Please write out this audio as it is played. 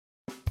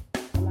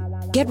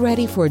Get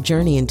ready for a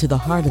journey into the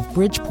heart of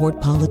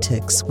Bridgeport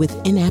politics with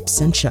In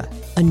Absentia,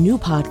 a new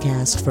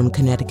podcast from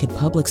Connecticut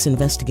Public's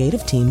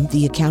investigative team,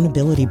 The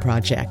Accountability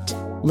Project.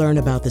 Learn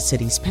about the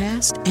city's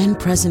past and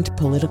present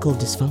political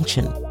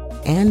dysfunction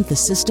and the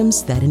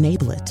systems that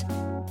enable it.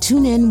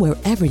 Tune in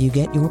wherever you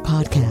get your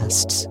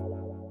podcasts.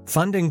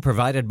 Funding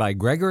provided by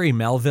Gregory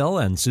Melville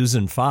and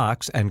Susan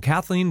Fox and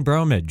Kathleen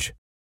Bromage.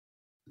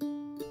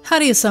 How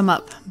do you sum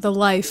up the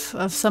life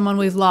of someone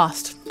we've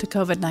lost to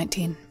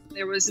COVID-19?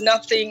 There was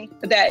nothing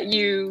that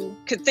you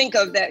could think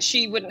of that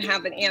she wouldn't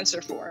have an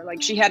answer for. Like,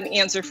 she had an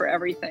answer for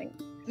everything.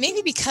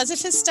 Maybe because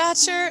of his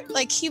stature,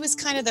 like, he was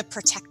kind of the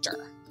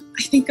protector.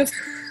 I think of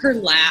her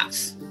laugh,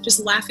 just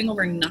laughing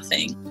over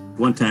nothing.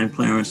 One time,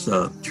 Clarence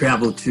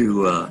traveled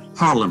to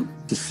Harlem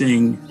to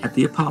sing at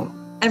the Apollo.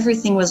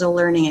 Everything was a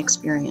learning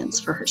experience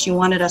for her. She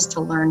wanted us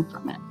to learn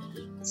from it.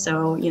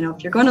 So,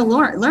 if you're going to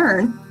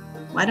learn,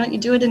 why don't you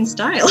do it in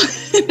style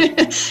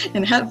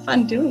and have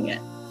fun doing it?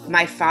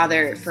 My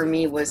father, for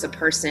me, was a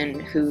person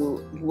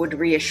who would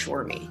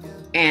reassure me.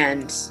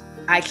 And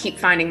I keep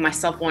finding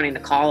myself wanting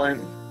to call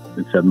him.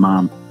 He said,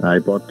 "Mom, I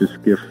bought this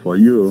gift for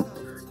you."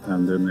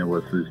 And then there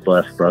was his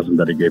last present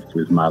that he gave to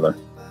his mother.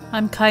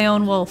 I'm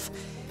Kyone Wolf.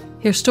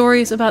 Hear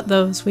stories about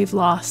those we've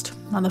lost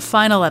on the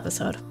final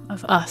episode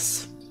of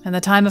Us in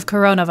the Time of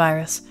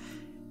Coronavirus,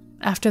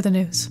 after the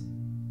news.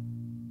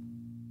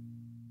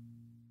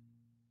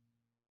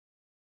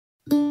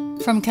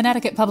 From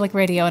Connecticut Public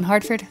Radio in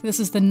Hartford, this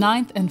is the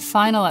 9th and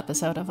final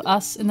episode of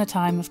Us in the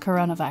Time of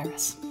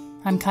Coronavirus.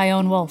 I'm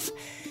Kyone Wolf.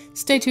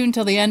 Stay tuned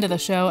till the end of the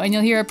show, and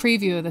you'll hear a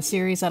preview of the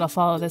series that'll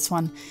follow this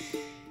one.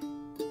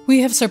 We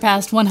have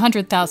surpassed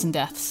 100,000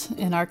 deaths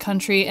in our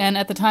country, and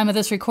at the time of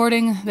this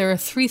recording, there are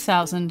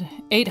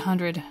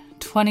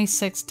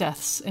 3,826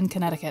 deaths in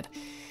Connecticut.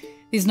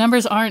 These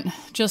numbers aren't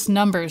just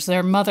numbers.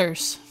 They're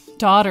mothers,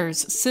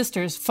 daughters,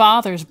 sisters,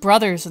 fathers,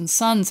 brothers and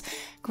sons,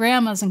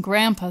 grandmas and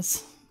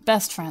grandpas,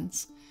 best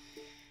friends.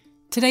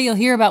 Today you'll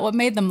hear about what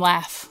made them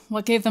laugh,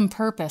 what gave them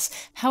purpose,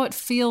 how it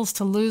feels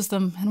to lose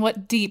them, and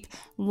what deep,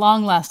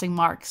 long-lasting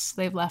marks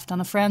they've left on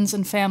the friends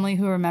and family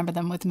who remember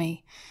them with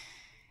me.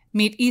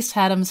 Meet East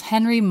Hatham's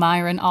Henry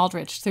Myron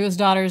Aldrich through his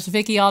daughters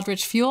Vicky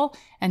Aldrich Fuel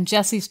and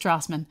Jessie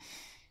Strassman.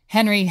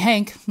 Henry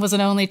Hank was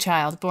an only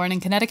child born in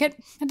Connecticut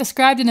and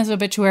described in his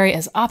obituary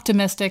as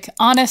optimistic,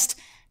 honest,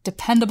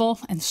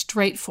 dependable, and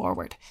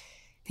straightforward.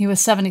 He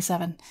was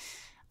 77.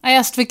 I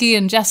asked Vicky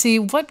and Jessie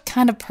what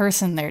kind of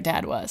person their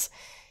dad was.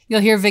 You'll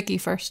hear Vicky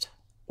first.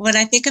 When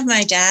I think of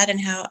my dad and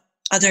how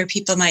other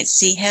people might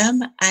see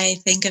him,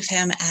 I think of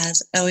him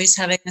as always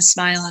having a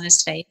smile on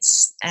his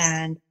face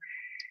and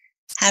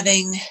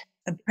having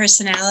a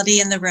personality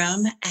in the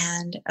room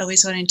and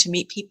always wanting to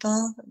meet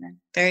people in a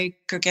very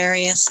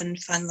gregarious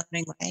and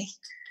fun-loving way.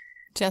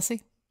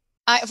 Jessie?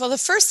 Well, the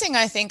first thing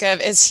I think of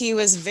is he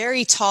was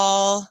very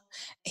tall.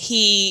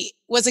 He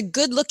was a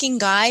good-looking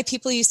guy.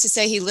 People used to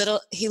say he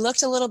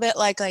looked a little bit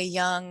like a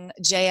young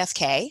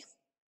JFK.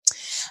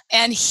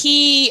 And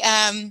he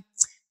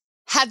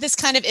had this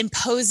kind of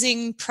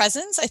imposing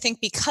presence, I think,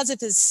 because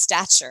of his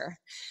stature.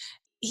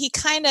 He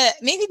kind of,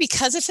 maybe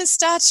because of his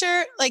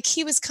stature, like,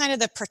 he was kind of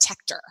the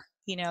protector.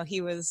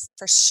 He was,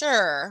 for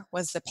sure,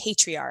 was the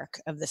patriarch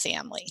of the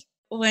family.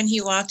 When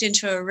he walked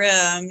into a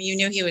room, you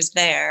knew he was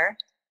there.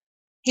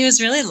 He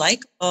was really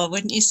likable,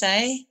 wouldn't you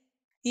say?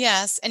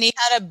 Yes, and he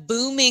had a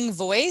booming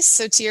voice.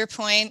 So to your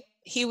point,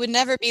 he would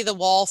never be the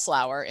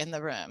wallflower in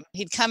the room.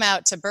 He'd come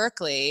out to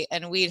Berkeley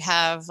and we'd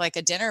have like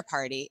a dinner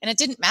party, and it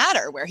didn't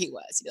matter where he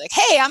was. He'd be like,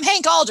 "Hey, I'm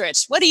Hank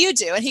Aldrich. What do you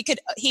do?" And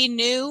he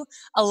knew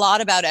a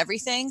lot about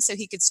everything, so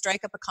he could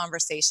strike up a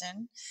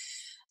conversation.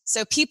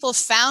 So people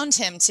found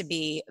him to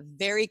be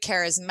very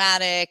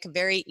charismatic,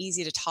 very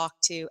easy to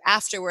talk to.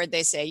 Afterward,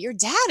 they say, "Your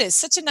dad is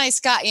such a nice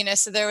guy."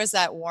 So there was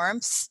that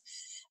warmth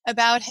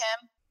about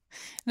him.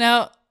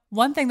 Now,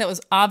 one thing that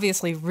was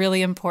obviously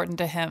really important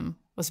to him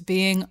was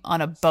being on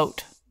a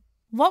boat.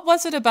 What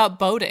was it about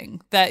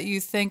boating that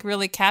you think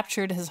really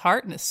captured his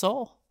heart and his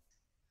soul?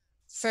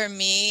 For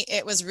me,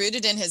 it was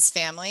rooted in his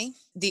family.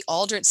 The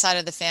Aldrich side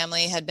of the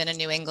family had been in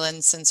New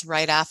England since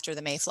right after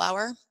the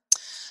Mayflower.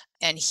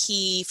 And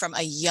he, from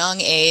a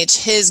young age,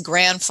 his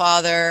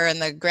grandfather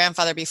and the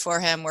grandfather before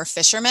him were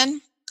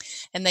fishermen.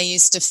 And they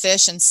used to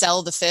fish and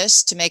sell the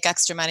fish to make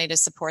extra money to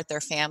support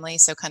their family.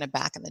 So kind of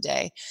back in the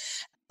day.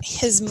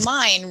 His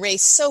mind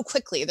raced so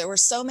quickly. There were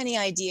so many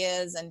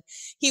ideas, and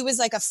he was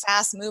like a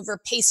fast mover,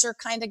 pacer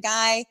kind of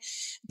guy.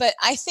 But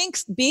I think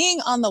being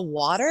on the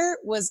water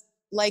was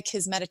like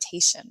his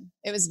meditation.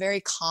 It was very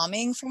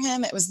calming for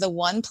him. It was the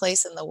one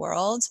place in the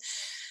world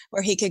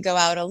where he could go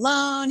out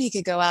alone, he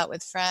could go out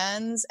with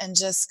friends and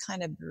just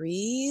kind of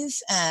breathe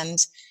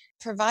and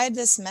provide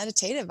this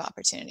meditative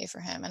opportunity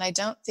for him. And I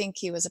don't think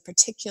he was a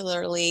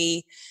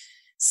particularly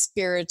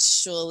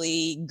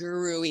spiritually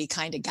guru-y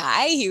kind of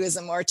guy. He was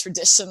a more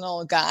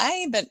traditional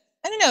guy. But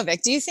I don't know,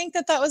 Vic, do you think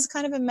that was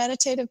kind of a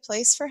meditative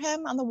place for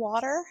him on the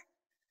water?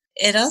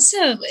 It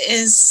also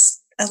is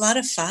a lot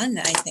of fun,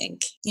 I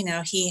think.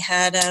 He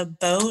had a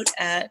boat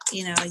at,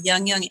 a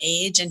young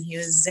age, and he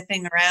was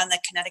zipping around the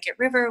Connecticut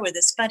River with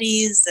his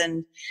buddies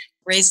and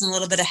raising a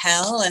little bit of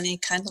hell, and he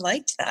kind of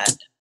liked that.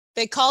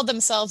 They called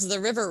themselves the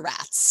River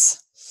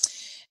Rats,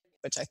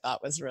 which I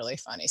thought was really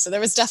funny. So there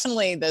was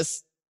definitely the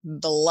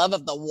love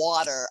of the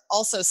water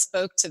also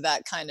spoke to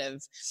that kind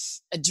of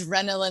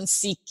adrenaline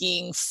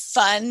seeking,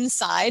 fun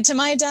side to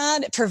my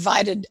dad. It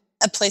provided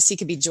a place he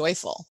could be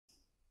joyful.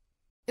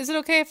 Is it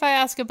okay if I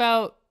ask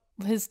about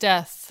his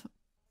death?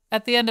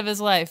 At the end of his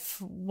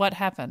life, what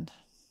happened?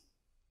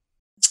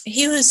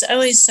 He was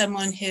always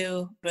someone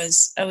who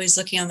was always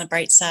looking on the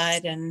bright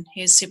side, and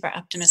he was super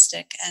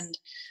optimistic and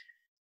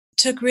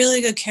took really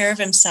good care of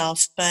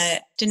himself,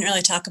 but didn't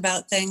really talk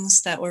about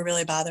things that were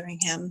really bothering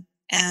him.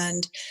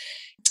 And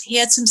he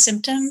had some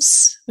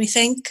symptoms, we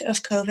think,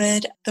 of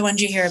COVID, the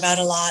ones you hear about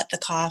a lot, the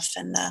cough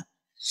and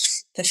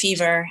the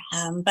fever,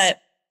 but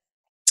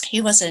he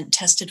wasn't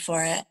tested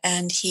for it.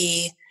 And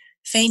he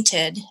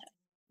fainted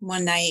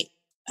one night,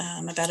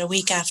 about a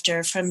week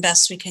after, from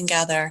best we can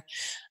gather,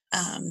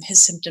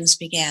 his symptoms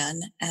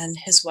began. And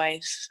his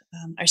wife,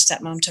 our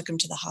stepmom, took him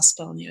to the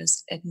hospital, and he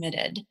was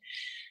admitted.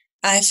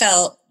 I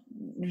felt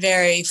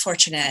very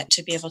fortunate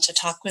to be able to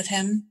talk with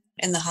him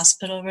in the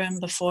hospital room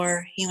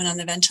before he went on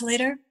the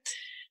ventilator.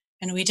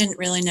 And we didn't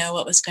really know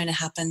what was going to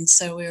happen.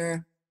 So we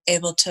were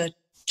able to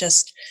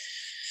just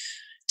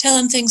tell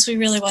him things we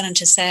really wanted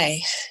to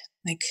say,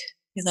 like,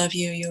 we love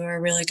you, you were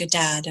a really good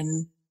dad,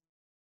 and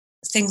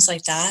things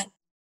like that.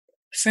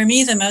 For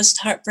me, the most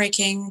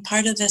heartbreaking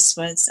part of this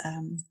was,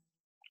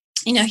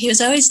 he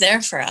was always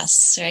there for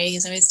us, right?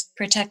 He's always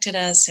protected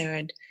us, or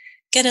would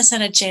get us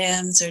out of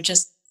jams, or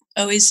just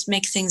always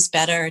make things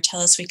better, or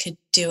tell us we could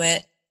do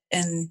it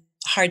in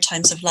hard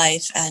times of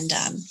life. And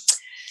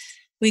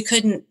we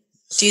couldn't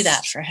do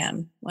that for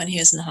him when he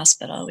was in the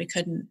hospital. We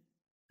couldn't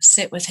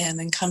sit with him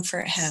and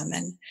comfort him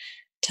and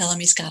tell him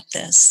he's got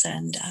this.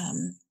 And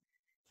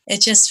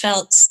it just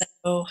felt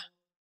so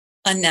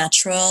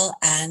unnatural,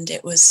 and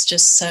it was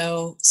just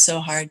so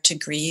hard to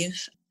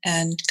grieve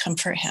and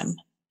comfort him.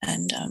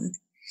 And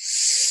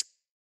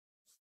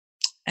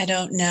I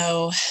don't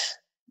know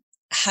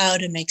how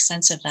to make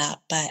sense of that,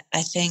 but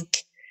I think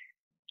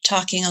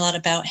talking a lot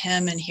about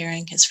him and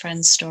hearing his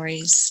friends'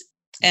 stories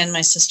and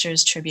my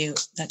sister's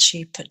tribute that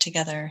she put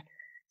together,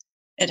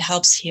 it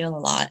helps heal a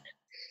lot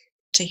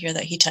to hear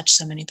that he touched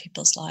so many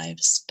people's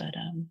lives. But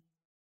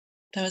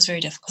that was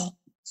very difficult.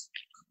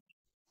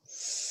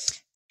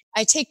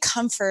 I take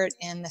comfort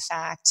in the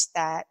fact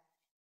that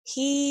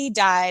he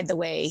died the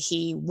way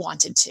he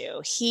wanted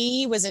to.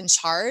 He was in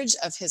charge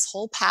of his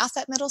whole path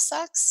at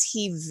Middlesex.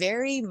 He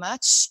very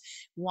much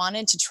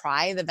wanted to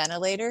try the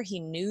ventilator. He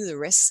knew the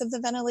risks of the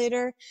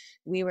ventilator.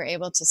 We were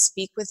able to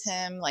speak with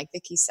him, like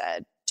Vicki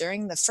said,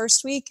 during the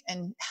first week,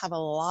 and have a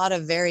lot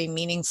of very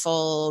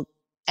meaningful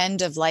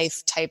end of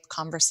life type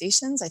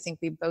conversations. I think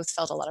we both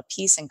felt a lot of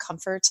peace and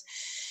comfort.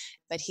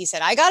 But he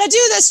said, I got to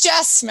do this,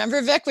 Jess.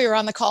 Remember, Vic, we were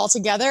on the call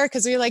together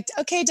because we were like,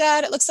 okay,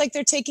 Dad, it looks like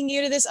they're taking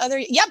you to this other.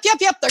 Yep.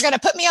 They're going to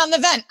put me on the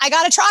vent. I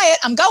got to try it.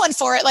 I'm going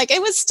for it. Like,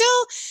 it was still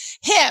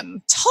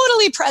him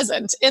totally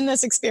present in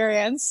this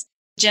experience.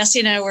 Jesse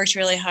and I worked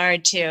really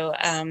hard to,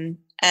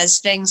 as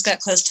things got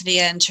close to the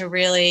end, to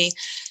really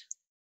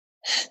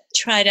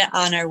try to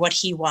honor what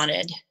he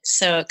wanted.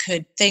 So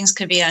things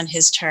could be on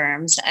his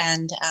terms.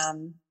 And,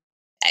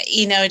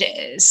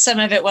 some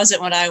of it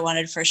wasn't what I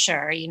wanted for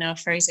sure.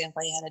 For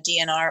example, he had a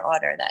DNR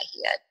order that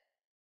he had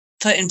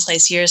put in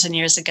place years and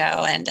years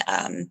ago. And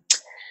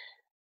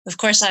of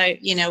course,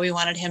 we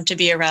wanted him to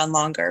be around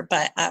longer,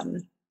 but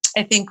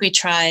I think we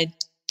tried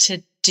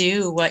to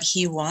do what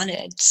he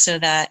wanted so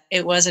that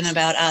it wasn't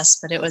about us,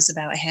 but it was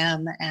about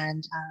him.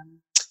 And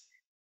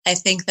I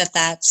think that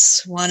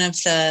that's one of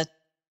the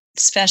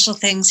special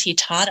things he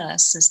taught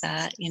us, is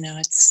that,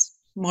 it's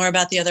more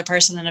about the other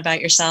person than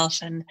about yourself.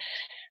 And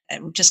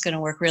I'm just going to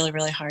work really,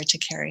 really hard to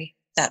carry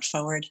that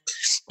forward,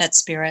 that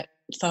spirit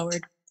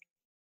forward.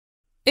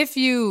 If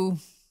you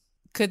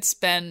could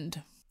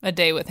spend a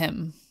day with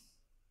him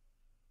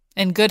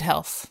in good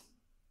health,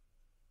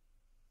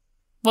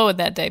 what would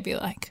that day be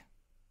like?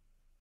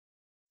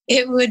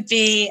 It would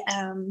be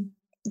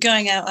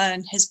going out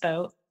on his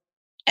boat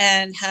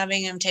and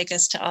having him take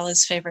us to all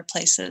his favorite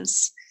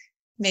places,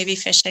 maybe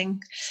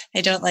fishing.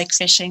 I don't like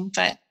fishing,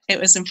 but it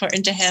was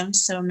important to him.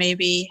 So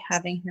maybe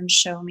having him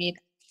show me,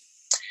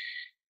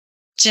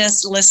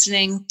 just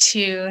listening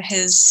to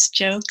his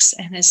jokes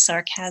and his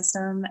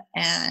sarcasm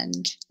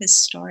and his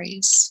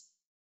stories.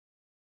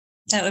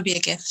 That would be a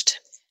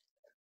gift.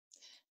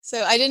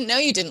 So I didn't know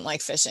you didn't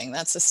like fishing.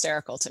 That's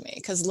hysterical to me,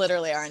 because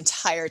literally our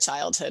entire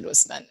childhood was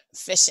spent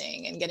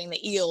fishing and getting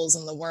the eels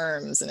and the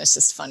worms. And it's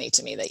just funny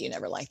to me that you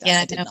never liked that.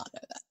 Yeah, I did not know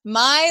that.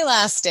 My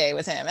last day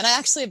with him, and I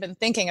actually have been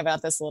thinking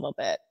about this a little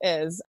bit,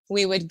 is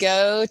we would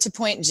go to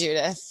Point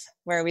Judith,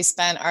 where we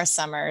spent our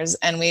summers,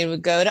 and we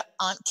would go to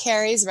Aunt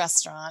Carrie's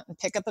restaurant and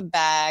pick up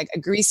a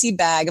greasy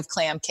bag of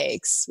clam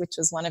cakes, which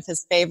was one of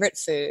his favorite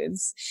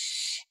foods.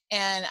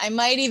 And I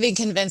might even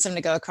convince him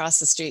to go across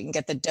the street and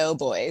get the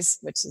Doughboys,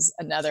 which is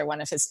another one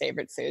of his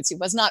favorite foods. He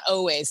was not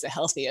always the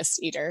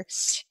healthiest eater.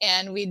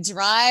 And we'd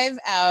drive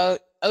out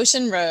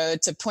Ocean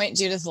Road to Point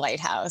Judith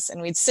Lighthouse,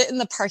 and we'd sit in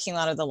the parking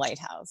lot of the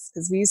lighthouse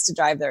because we used to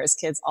drive there as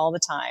kids all the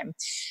time.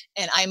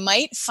 And I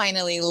might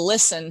finally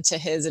listen to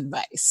his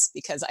advice,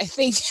 because I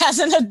think as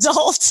an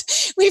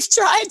adult, we've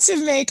tried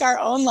to make our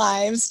own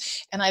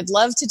lives, and I'd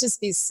love to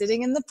just be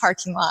sitting in the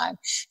parking lot.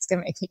 It's going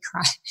to make me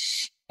cry.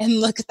 And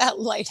look at that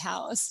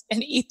lighthouse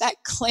and eat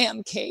that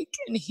clam cake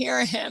and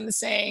hear him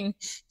saying,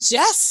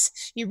 Jess,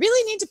 you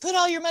really need to put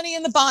all your money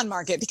in the bond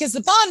market, because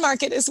the bond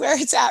market is where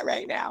it's at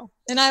right now.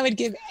 And I would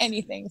give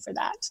anything for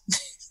that.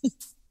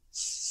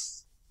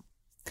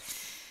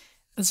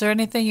 Is there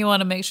anything you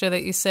want to make sure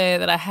that you say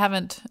that I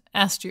haven't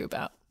asked you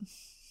about?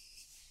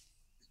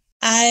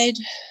 I'd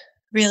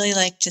really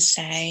like to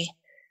say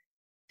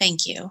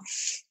thank you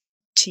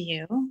to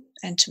you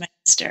and to my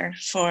sister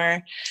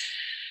for...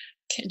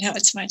 Okay, now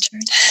it's my turn.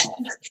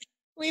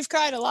 We've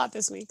cried a lot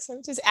this week, so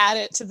just add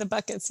it to the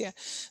buckets. Yeah.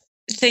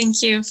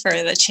 Thank you for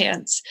the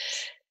chance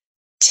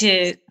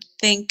to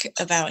think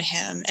about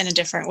him in a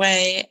different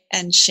way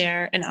and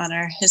share and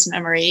honor his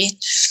memory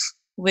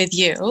with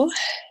you,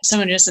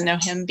 someone who doesn't know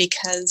him,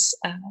 because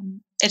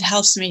it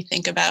helps me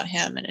think about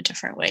him in a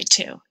different way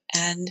too.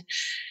 And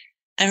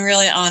I'm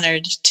really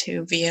honored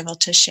to be able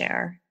to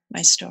share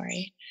my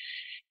story.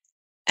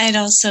 I'd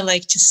also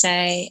like to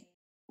say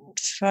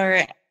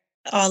for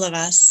all of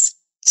us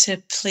to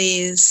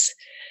please,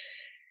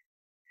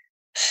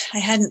 I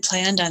hadn't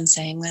planned on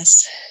saying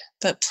this,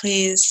 but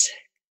please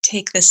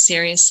take this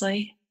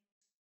seriously.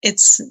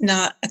 It's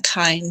not a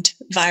kind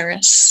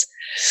virus,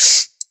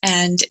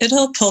 and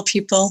it'll pull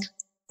people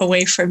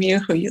away from you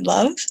who you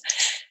love,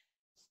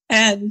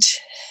 and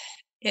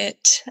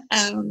it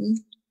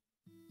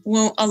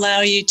won't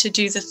allow you to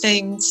do the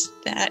things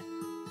that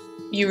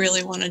you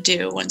really want to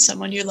do when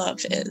someone you love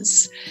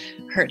is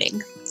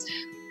hurting.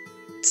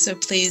 So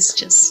please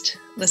just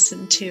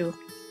listen to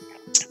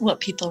what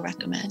people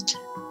recommend.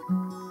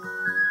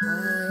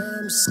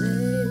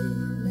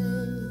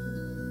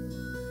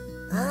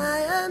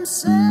 I am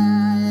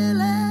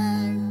sailing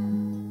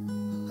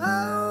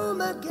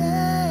home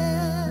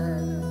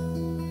again,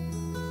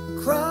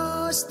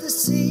 across the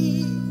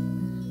sea.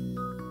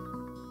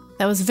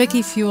 That was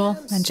Vicky Fuel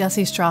and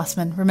Jesse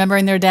Strassman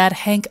remembering their dad,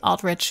 Hank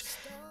Aldrich,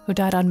 who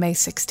died on May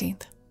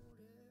 16th.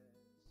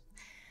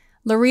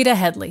 Loretta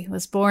Headley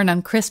was born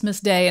on Christmas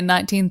Day in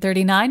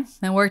 1939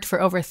 and worked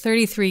for over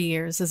 33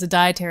 years as a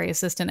dietary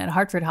assistant at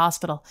Hartford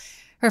Hospital.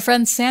 Her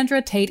friend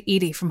Sandra Tate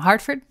Eady from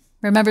Hartford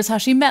remembers how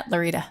she met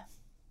Loretta.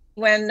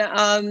 When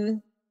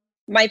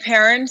my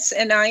parents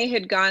and I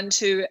had gone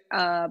to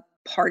a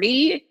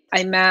party,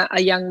 I met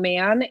a young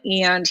man,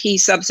 and he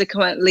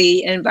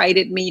subsequently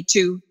invited me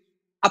to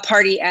a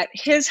party at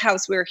his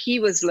house where he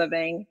was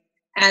living.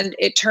 And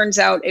it turns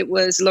out it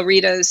was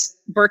Loretta's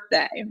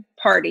birthday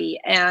party,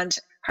 and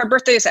her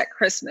birthday is at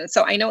Christmas.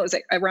 So I know it was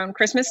like around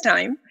Christmas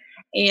time.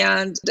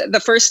 And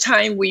the first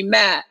time we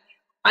met,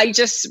 I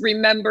just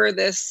remember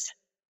this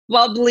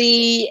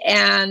bubbly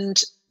and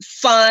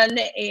fun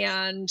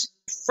and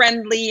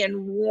friendly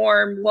and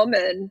warm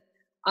woman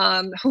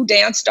who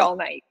danced all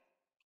night.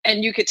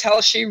 And you could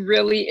tell she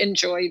really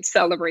enjoyed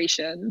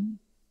celebration.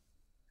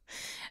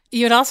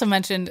 You had also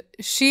mentioned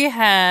she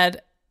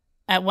had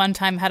at one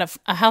time had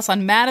a house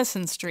on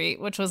Madison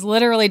Street, which was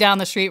literally down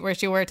the street where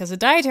she worked as a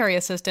dietary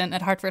assistant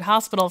at Hartford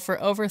Hospital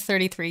for over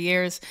 33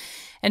 years.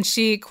 And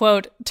she,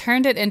 quote,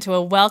 turned it into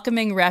a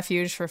welcoming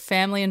refuge for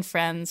family and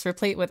friends,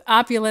 replete with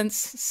opulence,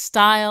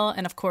 style,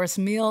 and of course,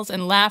 meals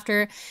and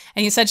laughter.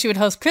 And you said she would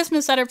host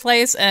Christmas at her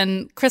place,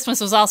 and Christmas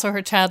was also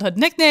her childhood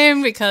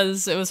nickname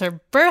because it was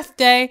her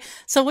birthday.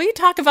 So will you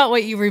talk about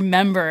what you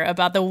remember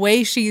about the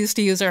way she used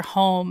to use her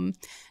home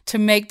to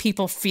make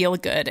people feel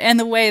good, and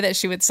the way that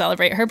she would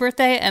celebrate her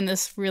birthday and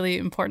this really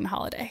important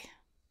holiday?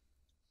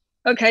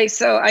 Okay,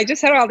 so I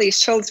just had all these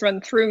chills run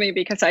through me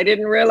because I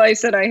didn't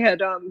realize that I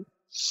had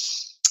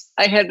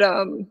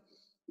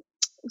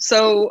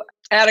so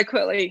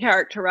adequately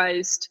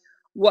characterized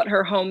what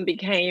her home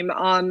became.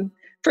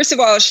 First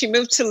of all, she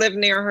moved to live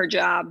near her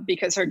job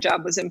because her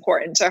job was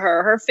important to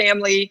her. Her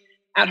family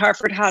at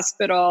Hartford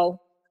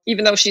Hospital,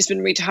 even though she's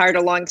been retired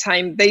a long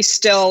time, they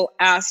still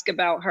ask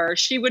about her.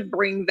 She would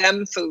bring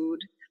them food.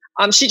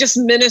 She just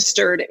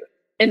ministered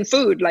in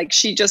food. Like,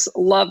 she just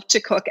loved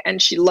to cook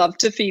and she loved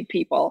to feed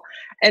people.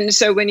 And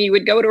so when you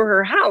would go to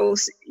her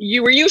house,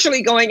 you were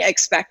usually going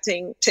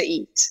expecting to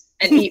eat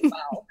and eat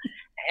well.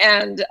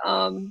 And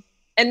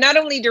not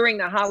only during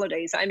the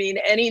holidays, I mean,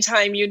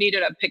 anytime you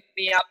needed a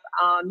pick-me-up,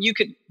 you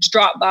could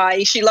drop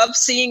by. She loved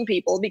seeing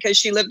people because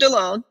she lived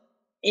alone.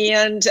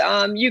 And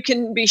you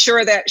can be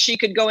sure that she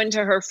could go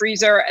into her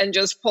freezer and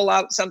just pull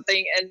out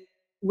something and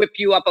whip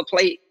you up a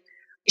plate.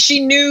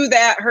 She knew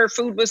that her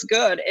food was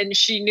good, and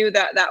she knew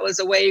that that was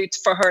a way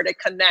for her to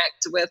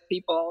connect with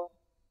people.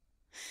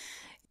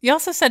 You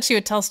also said she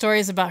would tell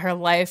stories about her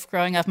life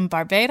growing up in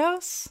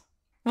Barbados.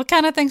 What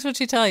kind of things would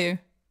she tell you?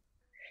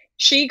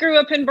 She grew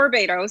up in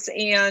Barbados,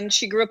 and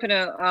she grew up in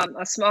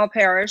a small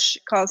parish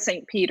called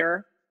St.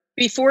 Peter.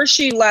 Before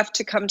she left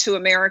to come to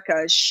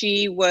America,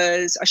 she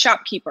was a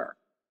shopkeeper.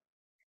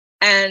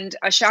 And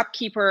a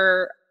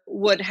shopkeeper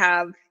would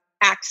have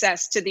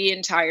access to the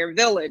entire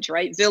village,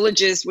 right?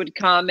 Villages would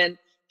come and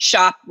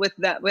shop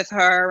with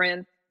her,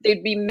 and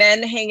there'd be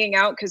men hanging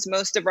out because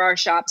most of our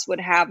shops would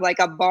have like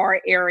a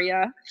bar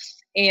area,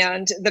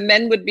 and the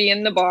men would be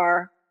in the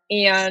bar,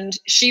 and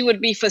she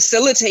would be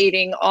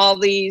facilitating all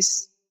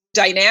these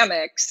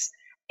dynamics.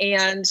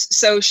 And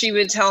so she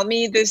would tell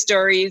me the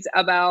stories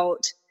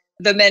about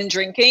the men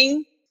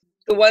drinking.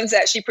 The ones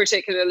that she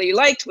particularly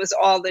liked was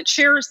all the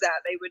cheers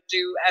that they would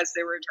do as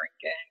they were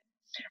drinking.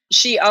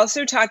 She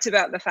also talked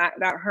about the fact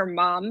that her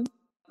mom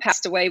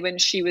passed away when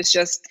she was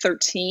just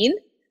 13.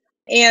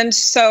 And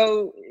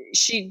so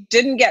she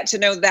didn't get to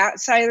know that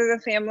side of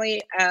the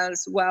family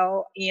as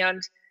well.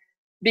 And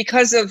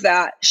because of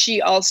that,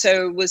 she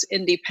also was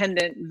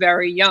independent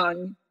very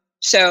young.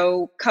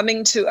 So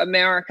coming to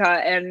America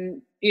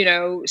and,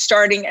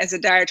 starting as a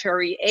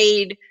dietary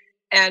aide,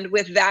 and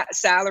with that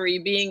salary,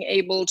 being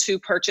able to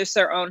purchase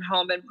their own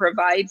home and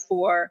provide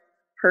for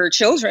her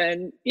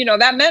children,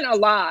 that meant a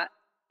lot.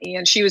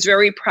 And she was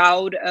very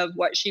proud of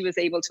what she was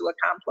able to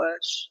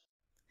accomplish.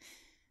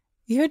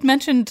 You had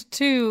mentioned,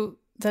 too,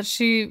 that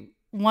she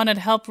wanted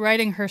help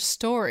writing her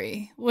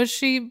story. Was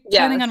she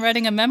planning on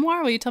writing a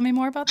memoir? Will you tell me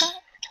more about that?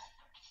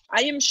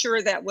 I am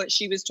sure that what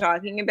she was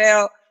talking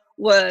about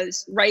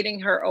was writing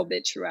her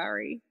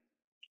obituary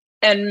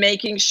and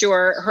making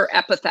sure her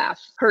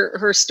epitaph,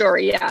 her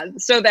story,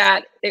 so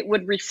that it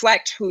would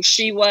reflect who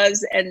she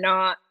was and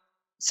not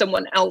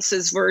someone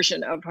else's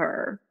version of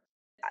her.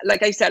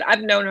 Like I said,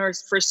 I've known her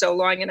for so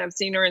long, and I've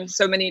seen her in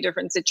so many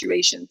different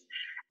situations.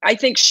 I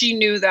think she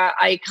knew that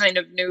I kind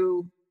of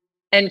knew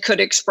and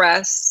could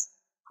express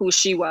who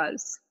she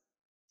was.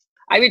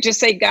 I would just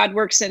say God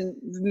works in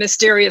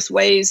mysterious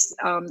ways.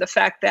 The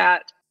fact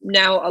that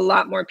now a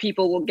lot more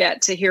people will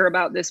get to hear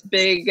about this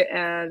big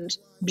and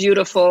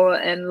beautiful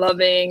and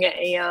loving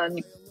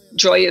and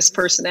joyous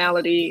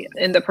personality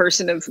in the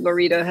person of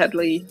Loretta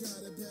Headley.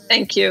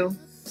 Thank you.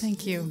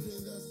 Thank you.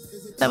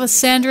 That was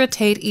Sandra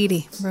Tate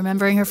Eady,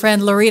 remembering her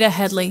friend Loretta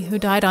Headley, who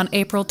died on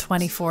April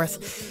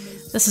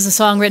 24th. This is a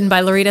song written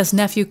by Loretta's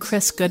nephew,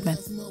 Chris Goodman. I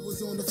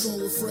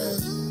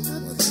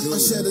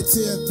shed a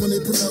tear when they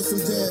pronounced him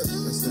dead.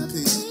 Rest in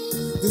peace.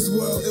 This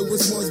world, it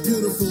was once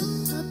beautiful.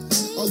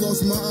 I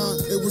lost my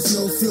aunt, it was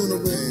no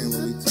funeral.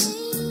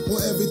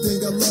 Want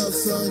everything I love,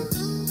 son.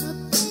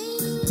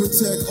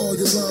 Protect all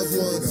your loved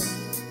ones.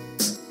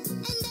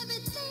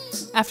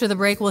 After the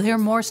break, we'll hear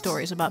more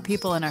stories about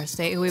people in our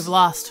state who we've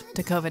lost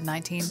to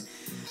COVID-19.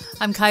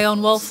 I'm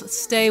Kyone Wolf.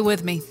 Stay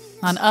with me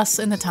on Us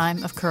in the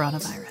Time of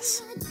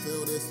Coronavirus.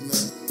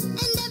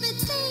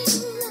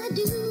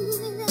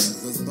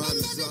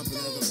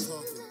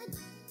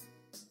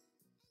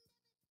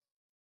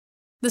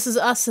 This is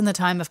Us in the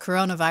Time of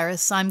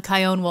Coronavirus. I'm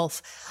Kyone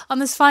Wolf. On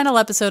this final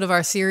episode of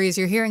our series,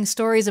 you're hearing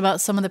stories about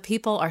some of the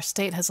people our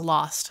state has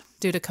lost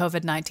due to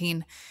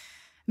COVID-19.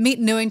 Meet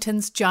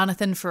Newington's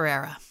Jonathan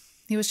Ferreira.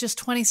 He was just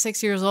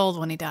 26 years old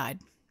when he died.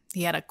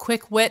 He had a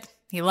quick wit,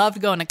 he loved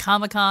going to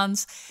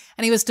Comic-Cons,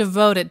 and he was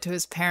devoted to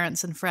his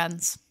parents and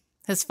friends.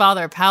 His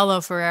father,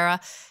 Paulo Ferreira,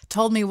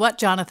 told me what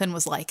Jonathan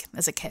was like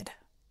as a kid.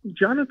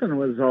 Jonathan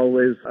was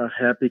always a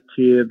happy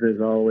kid,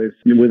 is always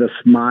with a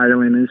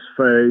smile in his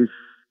face.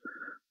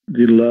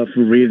 He loved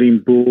reading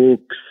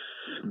books.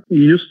 He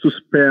used to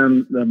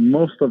spend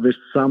most of his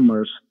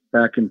summers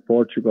back in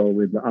Portugal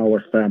with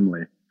our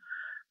family.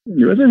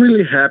 He was a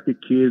really happy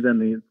kid,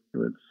 and he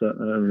was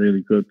a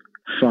really good,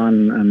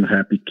 fun, and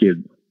happy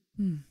kid.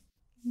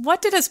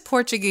 What did his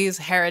Portuguese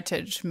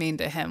heritage mean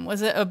to him?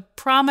 Was it a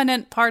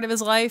prominent part of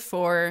his life,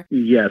 or?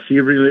 Yes, he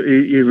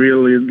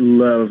really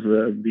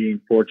loved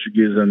being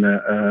Portuguese, and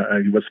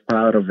he was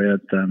proud of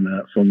it,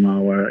 and from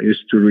our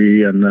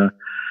history, and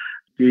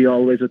he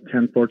always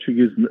attended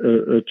Portuguese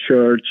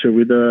church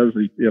with us.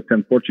 He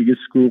attended Portuguese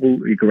school.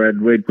 He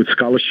graduated with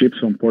scholarships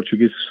from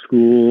Portuguese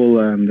school,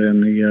 and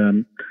then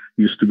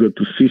he used to go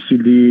to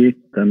Sicily.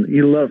 And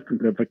he loved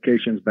the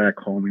vacations back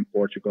home in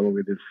Portugal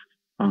with his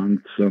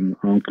aunts and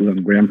uncle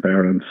and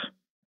grandparents.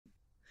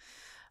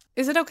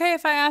 Is it okay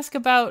if I ask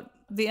about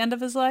the end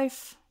of his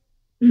life?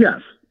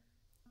 Yes.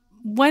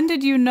 When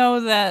did you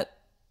know that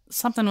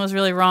something was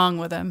really wrong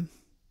with him?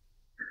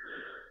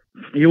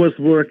 He was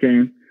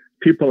working.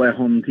 People at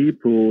Home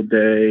Depot,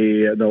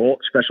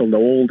 especially the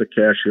older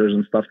cashiers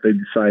and stuff, they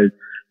decided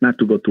not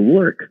to go to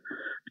work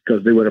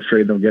because they were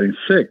afraid of getting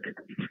sick.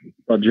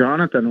 But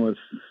Jonathan was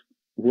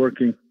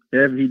working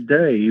every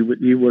day. He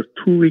was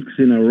 2 weeks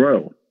in a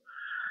row.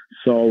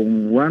 So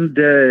one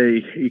day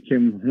he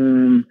came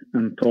home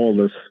and told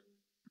us,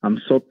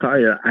 "I'm so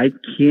tired. I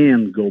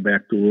can't go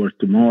back to work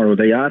tomorrow.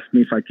 They asked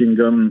me if I can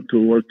go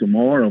to work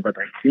tomorrow, but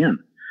I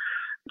can't."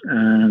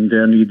 And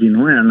then he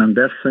didn't win. And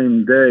that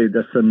same day,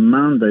 that same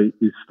Monday,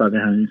 he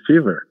started having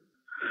fever.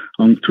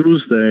 On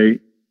Tuesday,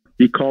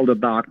 he called the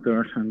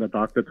doctor, and the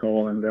doctor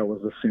told him there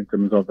was the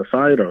symptoms of the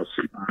virus.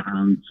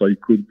 And so he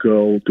could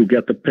go to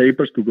get the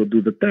papers to go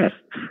do the test.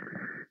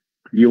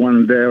 He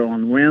went there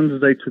on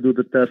Wednesday to do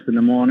the test in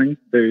the morning.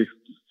 They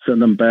sent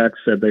them back,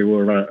 said they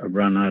were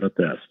run out of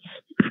tests.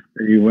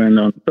 He went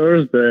on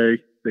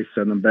Thursday. They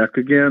sent him back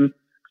again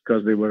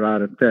because they were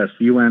out of tests.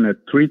 He went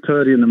at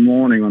 3:30 in the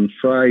morning on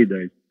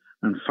Friday,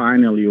 and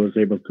finally he was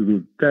able to do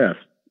the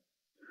test.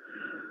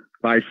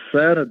 By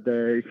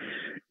Saturday,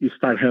 he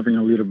started having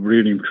a little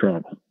breathing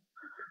trouble.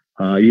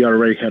 He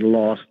already had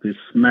lost his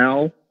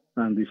smell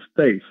and his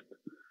taste,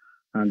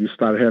 and he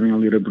started having a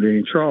little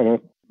breathing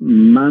trouble.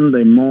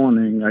 Monday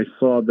morning, I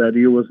saw that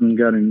he wasn't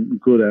getting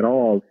good at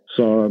all,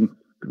 so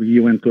he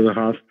went to the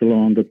hospital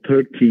on the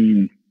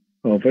 13th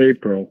of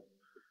April.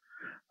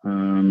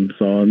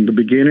 So in the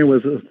beginning,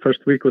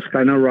 first week was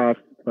kind of rough,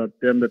 but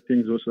then the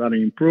things were starting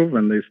to improve,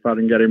 and they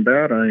started getting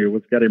better. It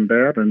was getting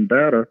better and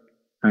better.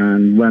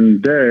 And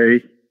one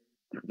day,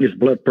 his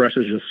blood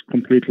pressure just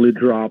completely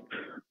dropped.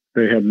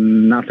 They had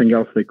nothing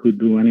else they could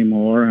do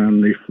anymore.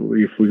 And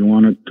if we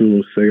wanted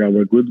to say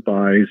our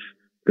goodbyes,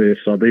 they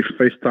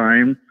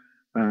FaceTime,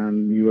 and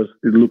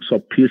it looked so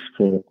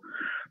peaceful.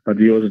 But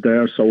he was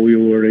there, so we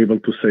were able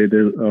to say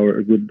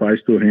our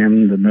goodbyes to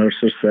him. The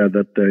nurses said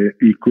that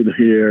he could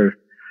hear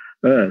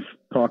us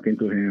talking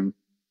to him.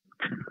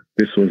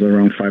 This was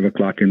around 5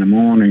 o'clock in the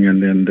morning,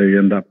 and then they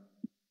end up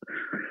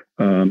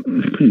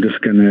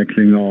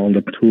disconnecting all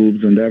the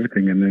tubes and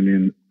everything, and then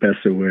he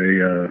passed away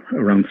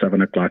around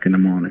 7 o'clock in the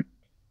morning.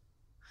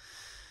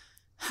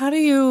 How do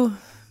you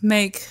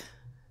make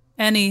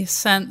any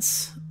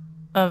sense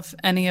of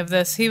any of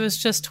this? He was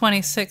just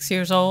 26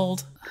 years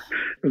old.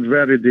 It was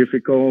very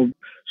difficult,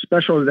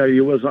 especially that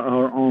he was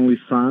our only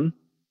son.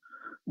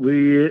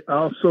 We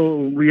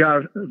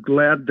are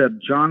glad that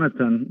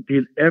Jonathan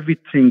did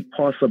everything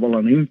possible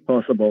and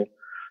impossible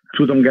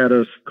to don't get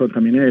us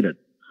contaminated.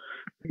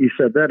 He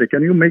said, "Daddy,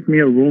 can you make me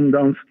a room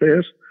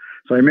downstairs?"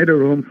 So I made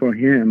a room for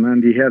him,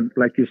 and he had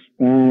like his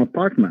own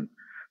apartment.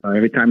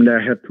 Every time that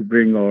I had to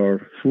bring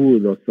our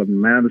food or some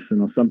medicine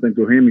or something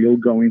to him, he'll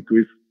go into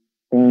his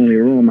only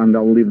room, and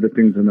I'll leave the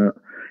things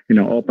in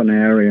a open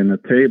area and a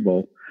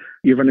table.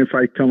 Even if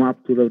I come up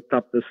to the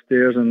top of the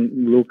stairs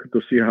and look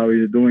to see how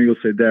he's doing,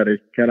 he'll say, "Daddy,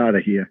 get out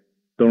of here.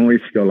 Don't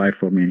risk your life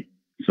for me."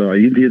 So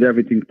he did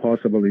everything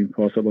possible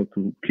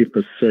to keep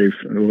us safe,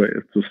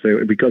 to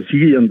stay, because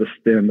he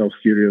understands how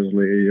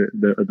seriously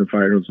the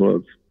virus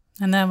was.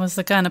 And that was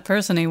the kind of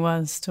person he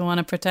was, to want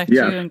to protect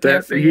you and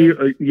care for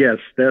you. Yes,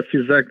 that's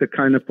exactly the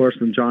kind of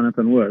person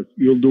Jonathan was.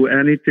 He'll do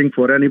anything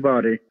for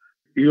anybody.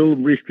 He'll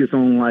risk his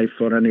own life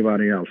for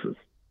anybody else's.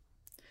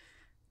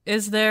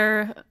 Is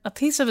there a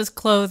piece of his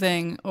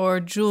clothing or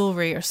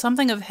jewelry or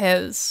something of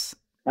his?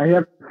 I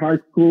have high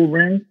school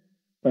ring.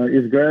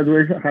 His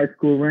graduation high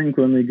school ring.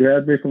 When he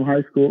graduated from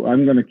high school,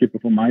 I'm going to keep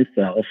it for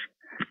myself.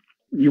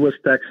 He was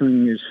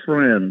texting his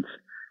friends,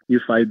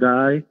 "If I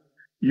die,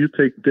 you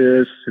take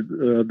this.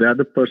 The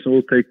other person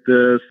will take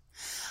this."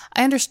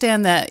 I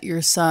understand that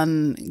your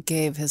son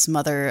gave his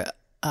mother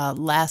a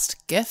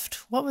last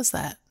gift. What was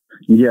that?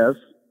 Yes.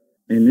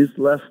 In his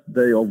last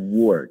day of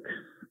work,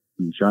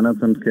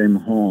 Jonathan came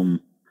home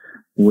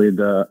with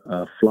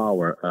a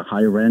flower, a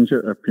hydrangea,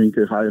 a pink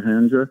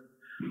hydrangea,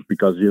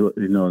 because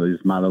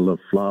his mother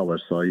loved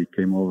flowers. So he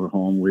came over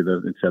home with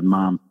it and said,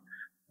 "Mom,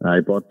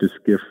 I bought this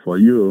gift for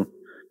you.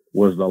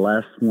 Was the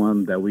last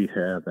one that we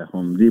had at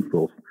Home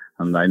Depot,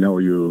 and I know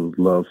you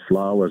love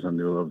flowers and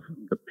you love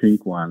the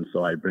pink one,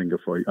 so I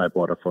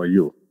bought it for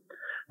you."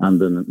 And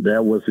then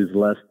that was his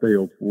last day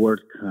of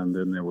work, and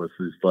then it was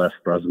his last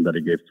present that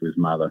he gave to his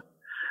mother.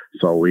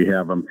 So we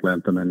have him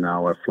planted in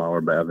our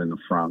flower bed in the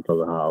front of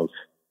the house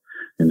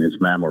in his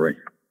memory.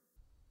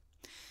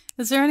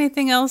 Is there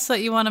anything else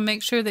that you want to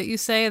make sure that you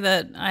say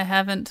that I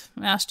haven't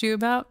asked you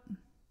about?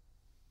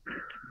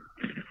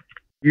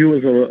 He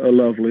was a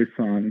lovely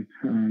son,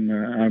 and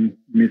I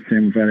miss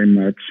him very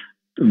much.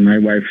 My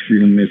wife,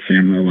 she'll miss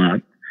him a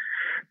lot.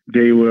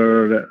 They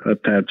were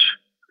attached.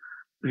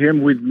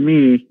 Him with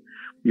me,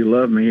 he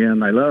loved me,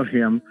 and I love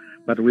him,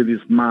 but with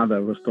his mother,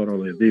 it was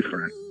totally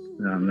different.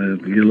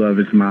 And he loved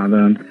his mother,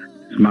 and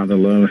his mother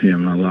loved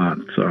him a lot.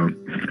 So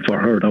for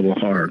her, double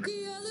hard.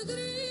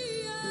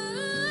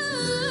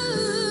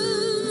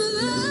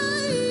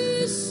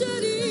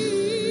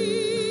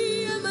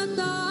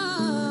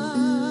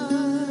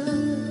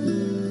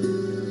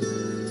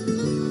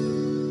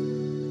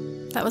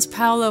 That was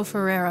Paulo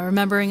Ferreira,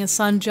 remembering his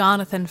son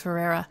Jonathan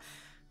Ferreira,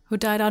 who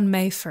died on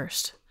May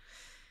 1st.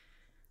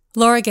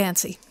 Laura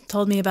Gansey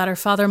told me about her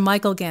father,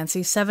 Michael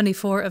Gansey,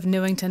 74, of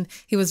Newington.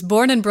 He was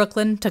born in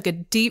Brooklyn, took a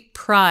deep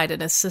pride in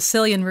his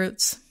Sicilian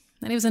roots,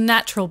 and he was a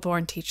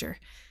natural-born teacher.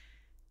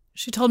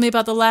 She told me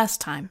about the last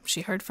time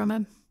she heard from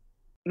him.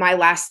 My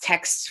last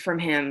text from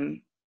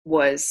him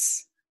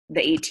was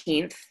the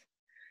 18th,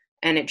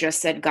 and it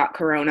just said, "Got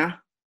corona."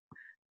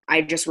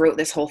 I just wrote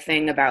this whole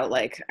thing about,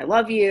 I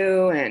love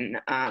you,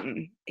 and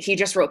he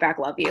just wrote back,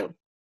 "Love you."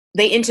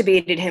 They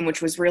intubated him,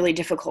 which was really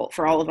difficult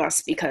for all of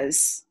us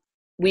because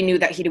we knew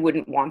that he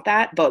wouldn't want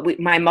that, but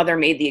my mother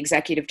made the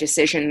executive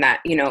decision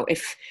that, you know,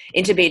 if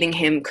intubating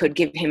him could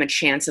give him a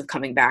chance of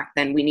coming back,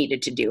 then we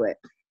needed to do it.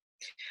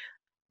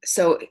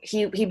 So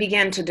he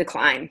began to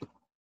decline.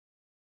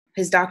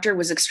 His doctor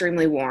was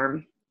extremely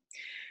warm.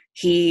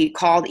 He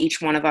called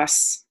each one of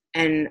us,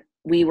 and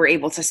we were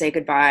able to say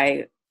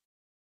goodbye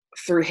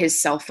through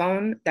his cell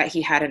phone that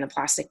he had in a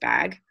plastic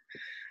bag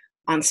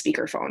on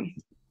speakerphone.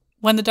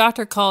 When the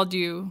doctor called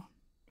you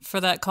for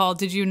that call,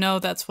 did you know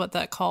that's what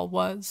that call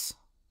was?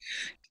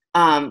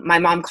 My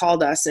mom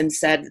called us and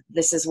said,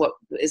 this is what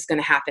is going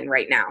to happen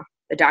right now.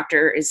 The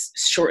doctor is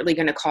shortly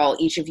going to call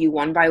each of you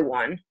one by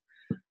one.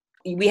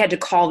 We had to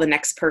call the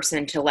next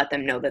person to let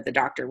them know that the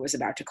doctor was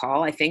about to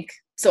call, I think.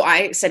 So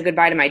I said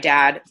goodbye to my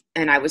dad,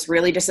 and I was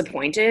really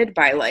disappointed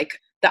by like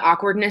the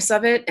awkwardness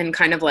of it, and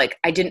kind of like,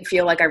 I didn't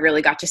feel like I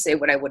really got to say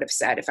what I would have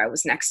said if I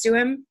was next to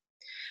him.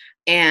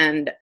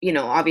 And, you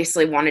know,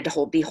 obviously wanted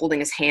to be holding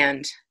his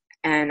hand,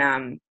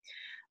 and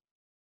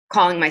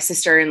calling my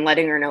sister and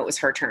letting her know it was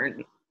her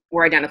turn.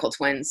 We're identical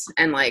twins.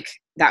 And like,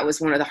 that was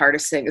one of the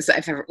hardest things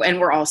I've ever, and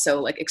we're also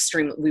like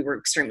we were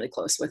extremely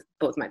close with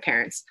both my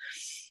parents.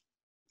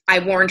 I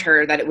warned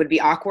her that it would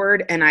be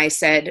awkward. And I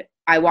said,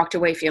 I walked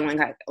away feeling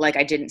like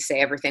I didn't say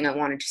everything I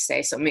wanted to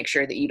say. So make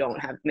sure that you don't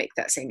make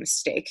that same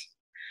mistake.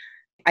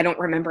 I don't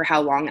remember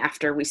how long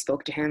after we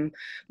spoke to him,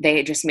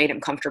 they just made him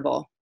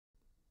comfortable.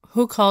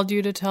 Who called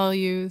you to tell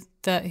you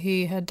that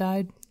he had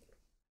died?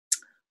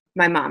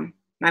 My mom.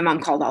 My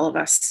mom called all of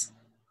us.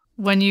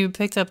 When you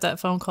picked up that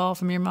phone call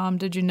from your mom,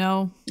 did you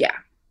know? Yeah.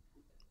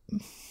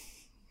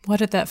 What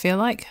did that feel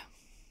like?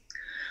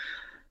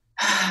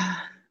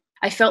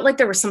 I felt like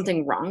there was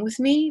something wrong with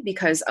me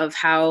because of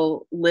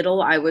how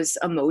little I was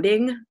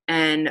emoting.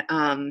 And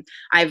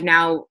I've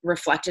now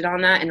reflected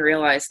on that and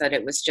realized that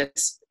it was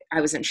just,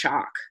 I was in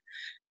shock.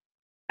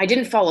 I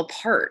didn't fall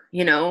apart,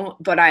 you know,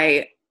 but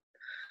I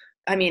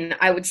mean,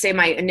 I would say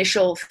my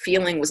initial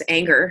feeling was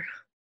anger.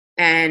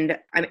 And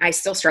I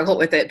still struggle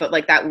with it, but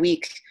like that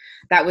week,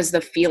 that was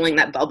the feeling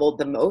that bubbled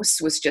the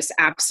most, was just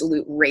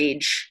absolute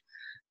rage.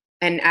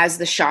 And as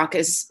the shock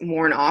is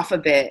worn off a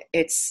bit,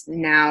 it's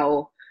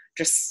now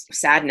just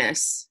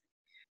sadness.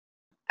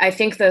 I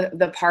think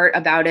the part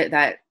about it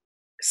that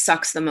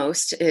sucks the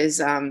most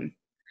is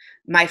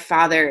my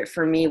father,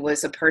 for me,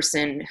 was a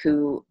person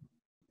who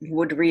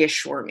would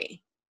reassure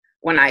me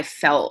when I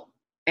felt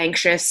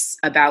anxious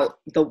about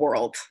the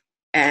world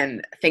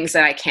and things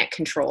that I can't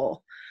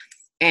control.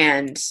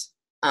 And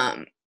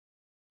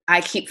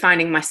I keep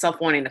finding myself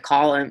wanting to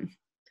call him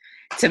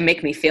to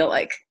make me feel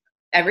like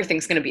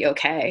everything's going to be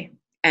okay.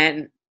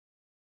 And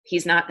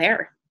he's not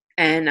there.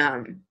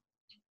 And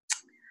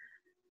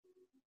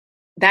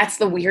that's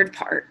the weird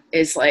part,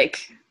 is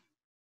like,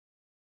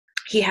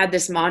 he had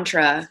this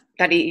mantra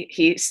that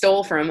he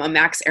stole from a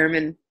Max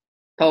Ehrmann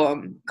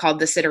poem called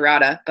The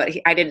Siddhartha, but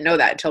I didn't know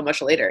that until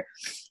much later.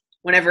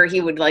 Whenever he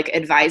would like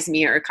advise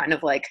me or kind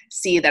of like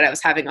see that I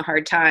was having a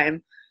hard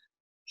time,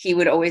 he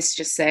would always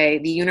just say,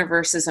 the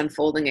universe is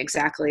unfolding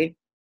exactly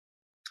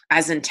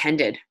as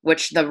intended,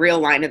 which the real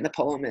line in the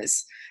poem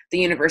is, the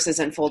universe is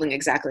unfolding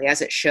exactly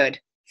as it should.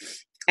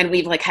 And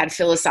we've like had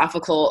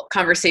philosophical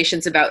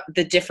conversations about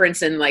the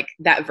difference in like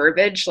that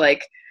verbiage.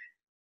 Like,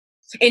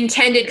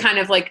 intended kind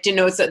of like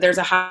denotes that there's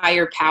a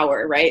higher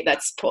power, right?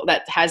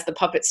 That has the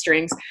puppet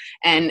strings,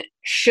 and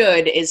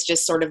should is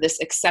just sort of this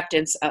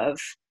acceptance of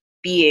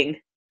being,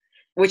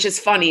 which is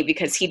funny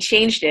because he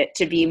changed it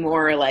to be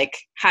more like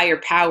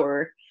higher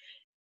power.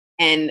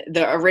 And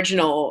the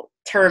original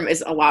term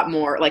is a lot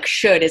more like,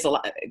 should is a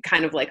lot,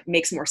 kind of like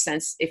makes more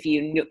sense if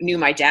you knew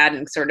my dad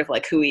and sort of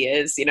like who he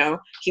is, you know.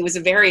 He was a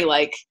very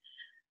like,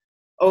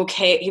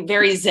 okay,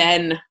 very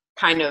Zen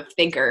kind of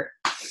thinker.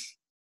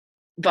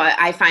 But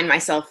I find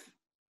myself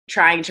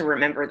trying to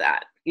remember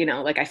that, you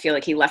know, like I feel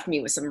like he left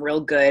me with some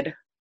real good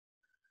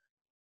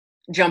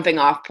jumping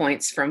off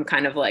points from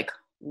kind of like,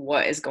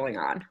 what is going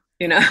on,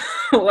 you know,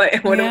 what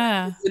do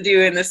I to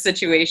do in this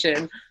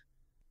situation?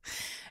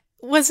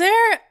 Was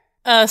there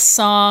a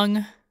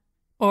song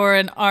or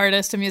an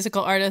artist, a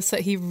musical artist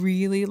that he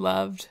really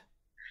loved?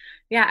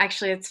 Yeah,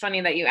 actually, it's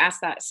funny that you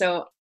asked that.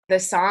 So the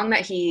song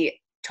that he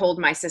told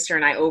my sister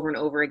and I over and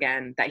over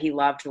again that he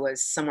loved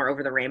was Somewhere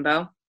Over the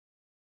Rainbow.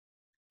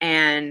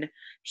 And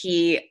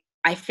he,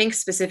 I think,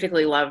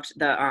 specifically loved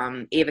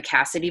the Ava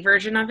Cassidy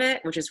version of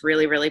it, which is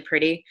really, really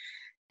pretty.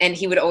 And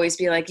he would always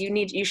be like,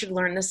 you should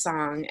learn this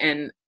song.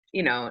 And,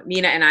 you know,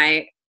 Nina and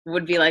I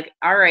would be like,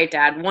 all right,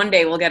 Dad, one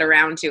day we'll get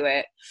around to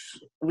it.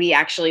 We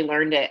actually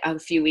learned it a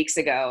few weeks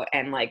ago,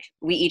 and like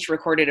we each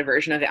recorded a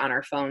version of it on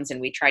our phones, and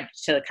we tried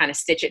to kind of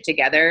stitch it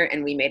together,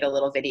 and we made a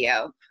little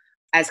video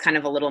as kind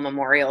of a little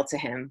memorial to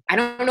him. I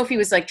don't know if he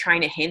was like trying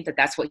to hint that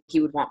that's what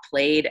he would want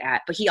played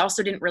at, but he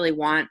also didn't really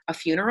want a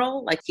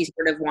funeral. Like he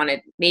sort of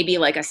wanted maybe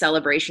like a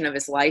celebration of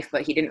his life,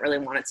 but he didn't really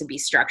want it to be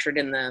structured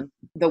in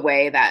the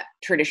way that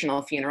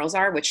traditional funerals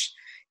are, which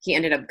he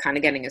ended up kind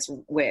of getting his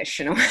wish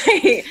in a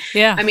way.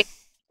 Yeah. I mean,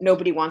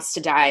 nobody wants to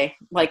die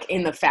like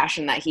in the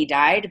fashion that he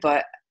died,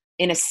 but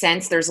in a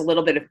sense, there's a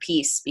little bit of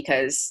peace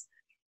because,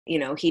 you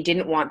know, he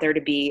didn't want there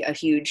to be a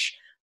huge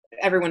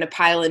everyone to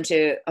pile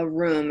into a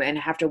room and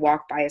have to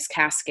walk by his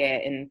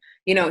casket. And,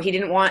 you know, he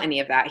didn't want any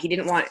of that. He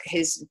didn't want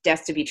his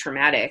death to be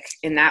traumatic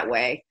in that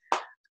way.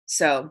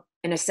 So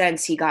in a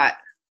sense, he got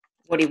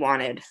what he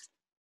wanted.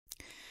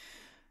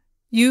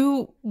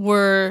 You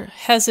were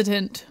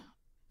hesitant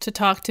to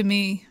talk to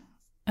me,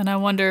 and I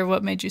wonder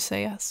what made you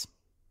say yes.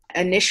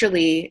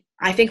 Initially,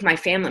 I think my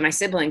family, my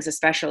siblings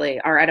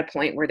especially, are at a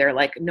point where they're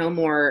like, no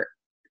more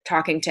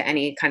talking to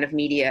any kind of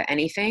media,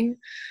 anything.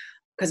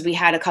 Because we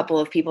had a couple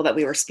of people that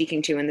we were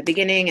speaking to in the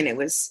beginning, and it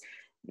was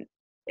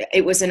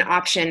an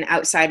option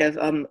outside of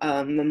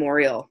a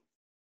memorial.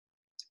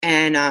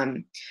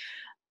 And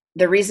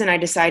the reason I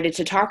decided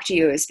to talk to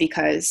you is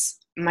because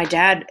my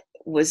dad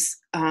was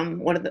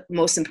one of the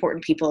most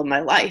important people in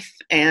my life,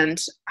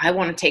 and I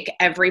want to take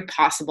every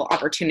possible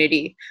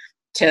opportunity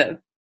to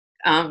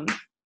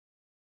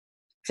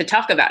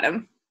talk about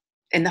him,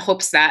 in the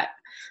hopes that,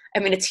 I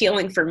mean, it's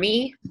healing for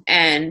me,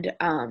 and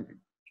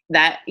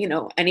that, you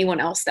know,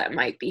 anyone else that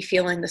might be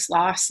feeling this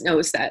loss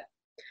knows that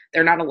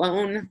they're not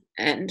alone,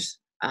 and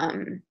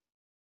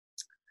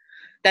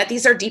that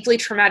these are deeply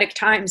traumatic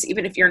times,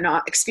 even if you're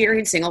not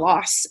experiencing a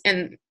loss.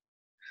 And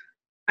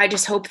I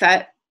just hope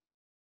that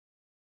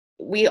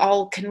we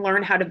all can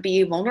learn how to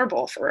be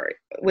vulnerable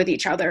with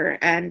each other,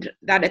 and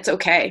that it's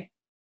okay.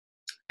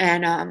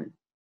 And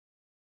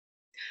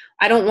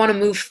I don't want to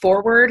move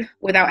forward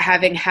without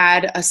having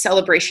had a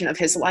celebration of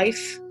his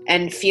life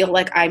and feel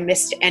like I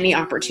missed any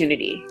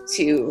opportunity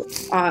to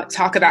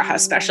talk about how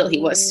special he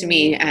was to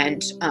me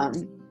and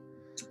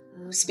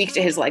speak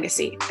to his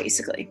legacy,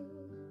 basically.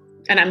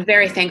 And I'm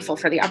very thankful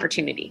for the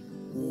opportunity.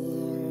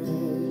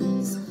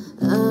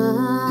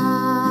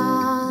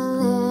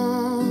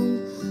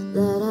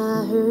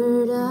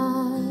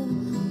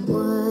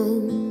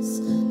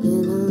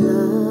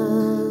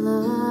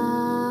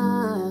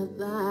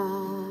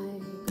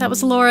 That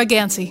was Laura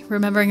Gansey,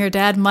 remembering her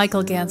dad,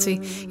 Michael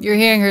Gansey. You're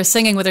hearing her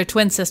singing with her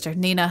twin sister,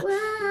 Nina.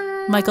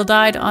 Michael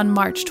died on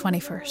March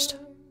 21st.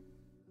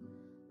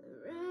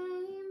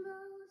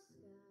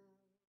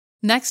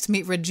 Next,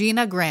 meet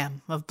Regina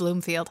Graham of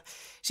Bloomfield.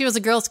 She was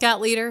a Girl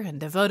Scout leader and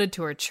devoted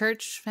to her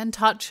church and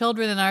taught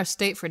children in our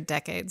state for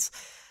decades.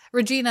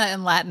 Regina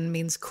in Latin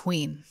means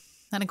queen.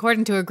 And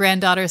according to her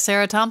granddaughter,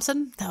 Sarah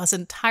Thompson, that was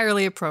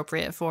entirely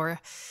appropriate for her.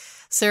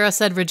 Sarah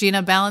said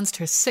Regina balanced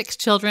her 6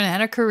 children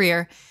and her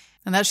career,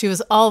 and that she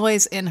was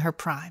always in her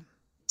prime.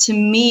 To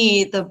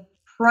me, the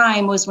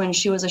prime was when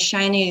she was a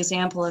shining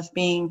example of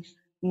being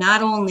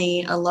not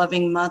only a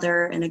loving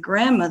mother and a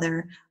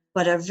grandmother,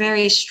 but a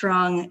very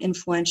strong,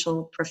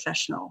 influential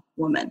professional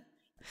woman.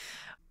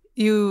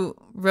 You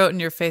wrote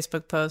in your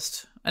Facebook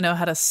post, I know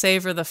how to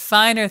savor the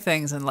finer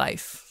things in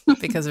life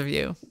because of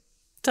you.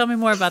 Tell me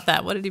more about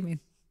that. What did you mean?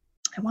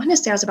 I want to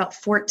say I was about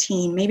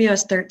 14, maybe I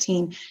was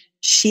 13.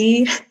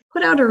 She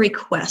put out a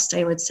request,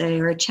 I would say,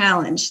 or a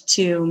challenge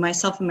to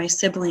myself and my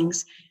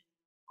siblings.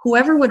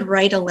 Whoever would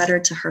write a letter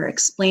to her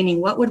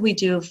explaining what would we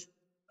do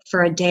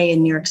for a day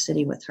in New York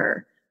City with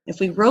her. If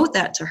we wrote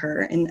that to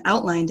her and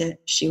outlined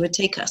it, she would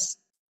take us.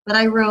 But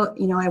I wrote,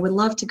 you know, I would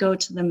love to go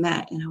to the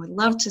Met, and I would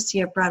love to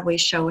see a Broadway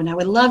show, and I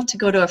would love to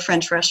go to a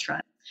French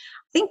restaurant,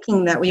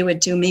 thinking that we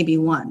would do maybe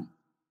one.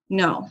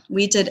 No,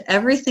 we did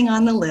everything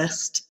on the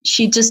list.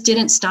 She just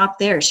didn't stop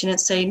there. She didn't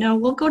say, no,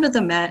 we'll go to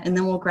the Met and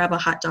then we'll grab a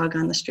hot dog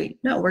on the street.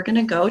 No, we're going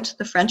to go to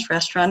the French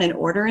restaurant and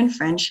order in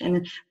French.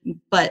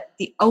 But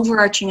the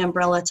overarching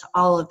umbrella to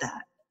all of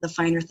that, the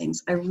finer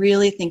things, I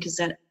really think is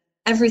that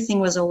everything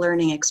was a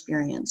learning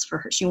experience for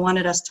her. She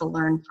wanted us to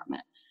learn from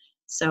it.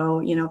 So,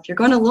 you know, if you're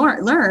going to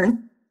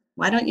learn,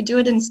 why don't you do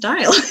it in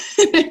style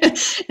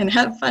and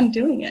have fun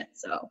doing it?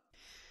 So,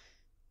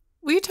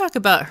 will you talk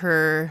about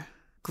her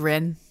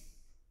grin?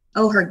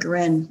 Oh, her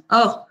grin.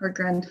 Oh, her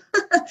grin.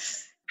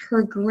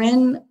 Her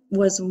grin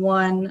was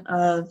one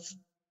of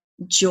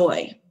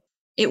joy.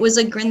 It was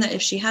a grin that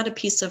if she had a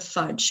piece of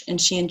fudge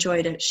and she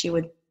enjoyed it, she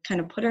would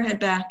kind of put her head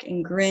back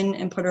and grin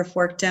and put her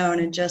fork down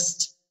and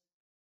just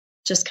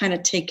kind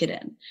of take it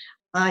in.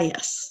 Ah,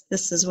 yes,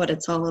 this is what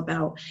it's all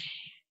about.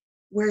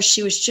 Where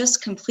she was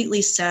just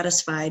completely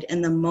satisfied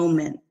in the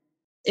moment.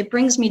 It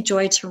brings me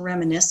joy to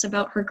reminisce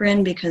about her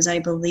grin because I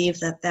believe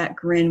that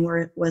grin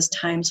was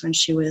times when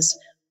she was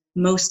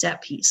most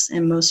at peace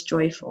and most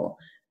joyful,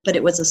 but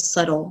it was a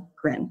subtle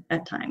grin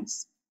at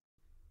times.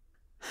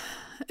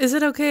 Is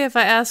it okay if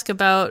I ask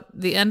about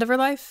the end of her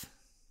life?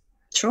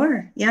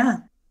 Sure, yeah.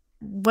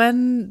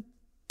 When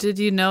did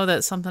you know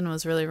that something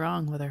was really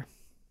wrong with her?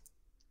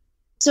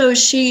 So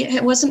she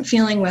wasn't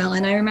feeling well,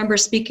 and I remember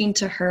speaking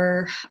to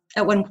her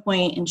at one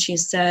point, and she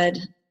said,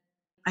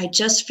 I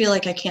just feel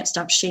like I can't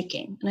stop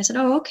shaking. And I said,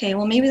 oh, okay,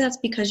 well, maybe that's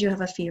because you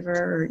have a fever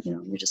or, you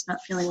know, you're just not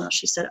feeling well.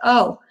 She said,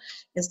 oh,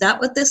 is that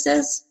what this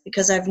is?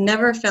 Because I've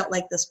never felt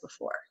like this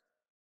before.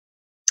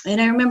 And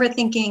I remember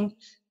thinking,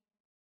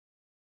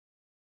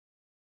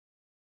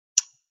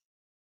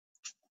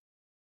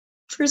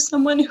 for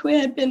someone who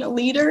had been a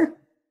leader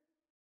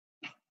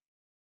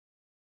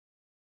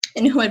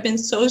and who had been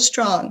so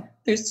strong,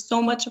 there's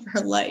so much of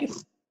her life,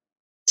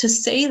 to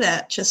say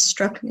that just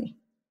struck me.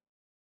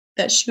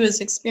 that she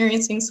was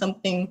experiencing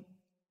something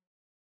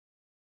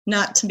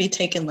not to be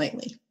taken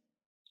lightly.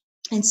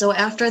 And so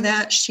after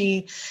that,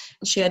 she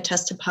had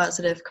tested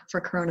positive for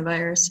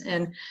coronavirus,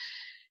 and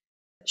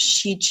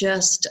she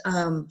just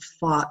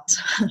fought.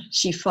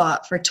 She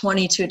fought for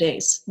 22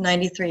 days,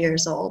 93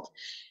 years old.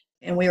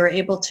 And we were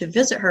able to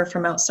visit her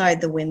from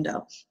outside the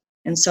window.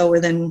 And so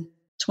within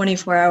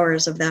 24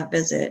 hours of that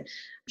visit,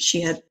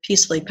 she had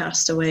peacefully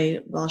passed away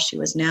while she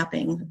was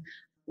napping,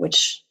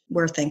 which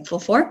we're thankful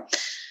for.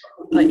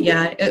 But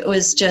yeah, it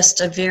was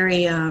just a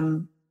very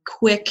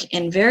quick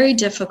and very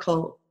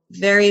difficult,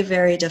 very,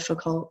 very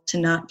difficult to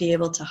not be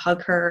able to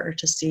hug her or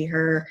to see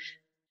her.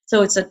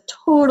 So it's a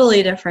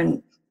totally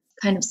different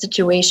kind of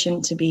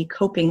situation to be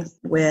coping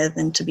with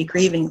and to be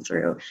grieving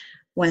through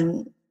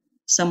when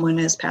someone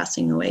is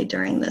passing away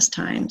during this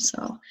time.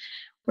 So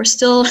we're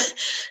still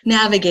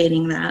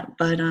navigating that,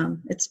 but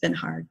it's been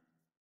hard.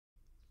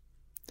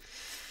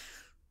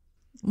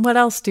 What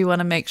else do you want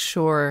to make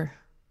sure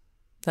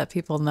that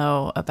people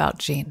know about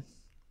Jean?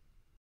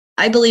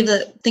 I believe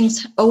that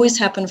things always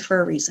happen for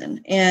a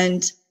reason.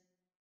 And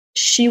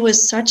she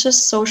was such a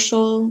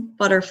social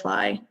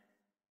butterfly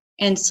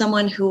and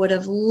someone who would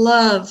have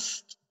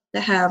loved to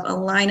have a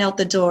line out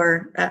the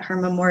door at her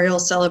memorial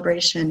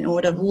celebration and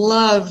would have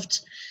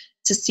loved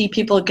to see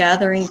people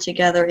gathering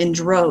together in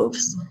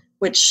droves,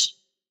 which,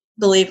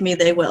 believe me,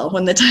 they will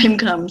when the time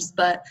comes.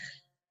 But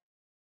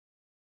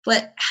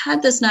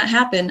had this not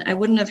happened, I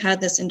wouldn't have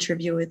had this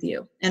interview with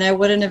you, and I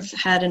wouldn't have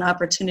had an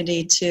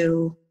opportunity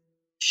to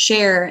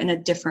share in a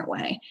different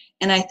way.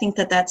 And I think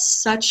that that's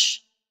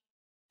such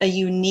a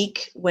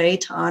unique way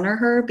to honor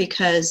her,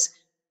 because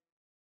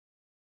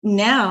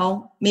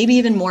now maybe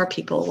even more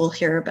people will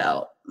hear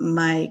about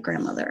my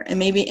grandmother,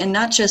 and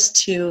not just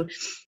to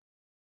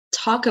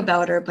talk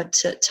about her, but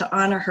to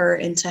honor her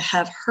and to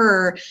have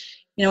her,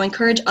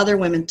 encourage other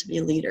women to be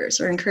leaders,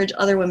 or encourage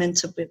other women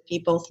to be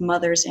both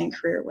mothers and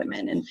career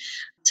women, and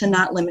to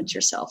not limit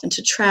yourself, and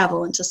to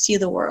travel and to see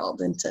the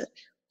world and to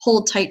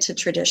hold tight to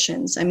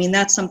traditions. I mean,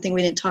 that's something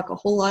we didn't talk a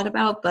whole lot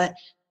about, but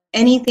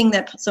anything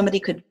that somebody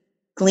could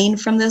glean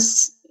from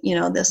this,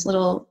 this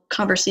little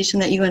conversation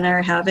that you and I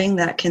are having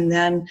that can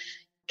then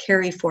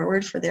carry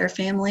forward for their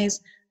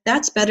families,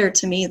 that's better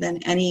to me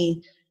than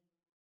any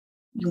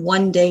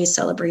one day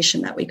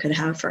celebration that we could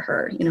have for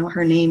her.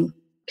 Her name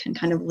can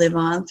kind of live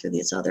on through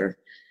these other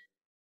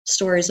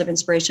stories of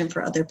inspiration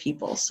for other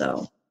people.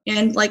 So,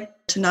 and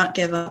to not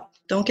give up,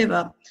 don't give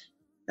up.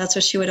 That's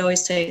what she would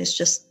always say, is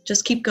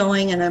just keep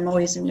going, and I'm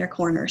always in your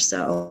corner.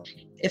 So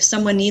if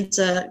someone needs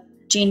a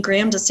Jean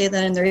Graham to say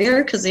that in their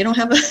ear because they don't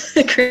have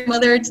a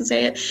grandmother to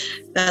say it,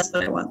 that's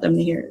what I want them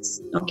to hear,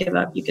 is don't give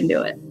up, you can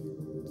do it.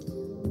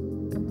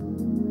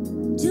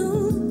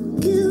 Don't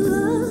give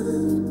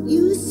up,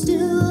 you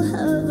still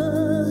have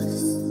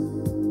us.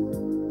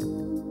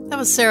 That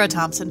was Sarah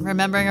Thompson,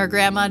 remembering her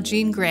grandma,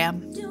 Jean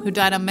Graham, who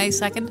died on May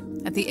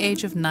 2nd at the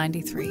age of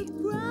 93.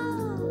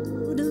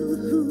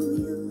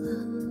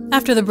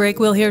 After the break,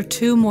 we'll hear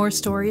 2 more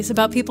stories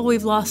about people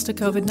we've lost to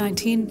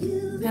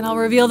COVID-19, and I'll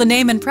reveal the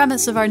name and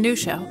premise of our new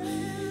show.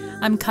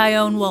 I'm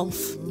Kyone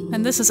Wolf,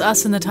 and this is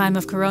Us in the Time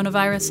of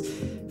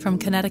Coronavirus from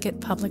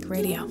Connecticut Public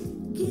Radio.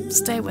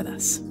 Stay with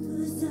us.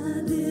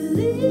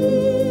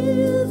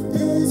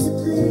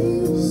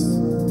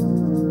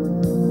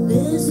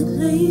 There's a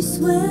place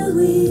where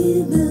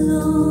we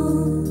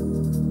belong.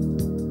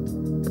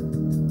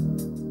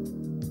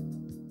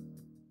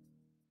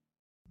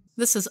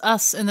 This is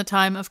Us in the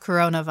Time of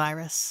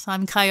Coronavirus.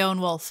 I'm Kyone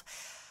Wolf.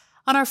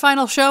 On our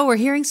final show, we're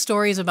hearing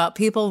stories about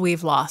people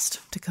we've lost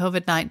to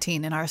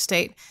COVID-19 in our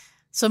state.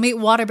 So meet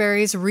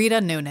Waterbury's Rita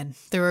Noonan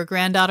through her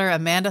granddaughter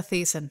Amanda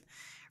Thiessen.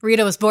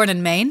 Rita was born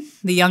in Maine,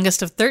 the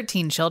youngest of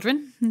 13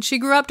 children, and she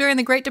grew up during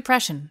the Great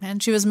Depression,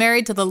 and she was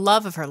married to the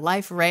love of her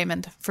life,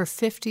 Raymond, for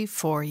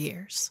 54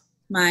 years.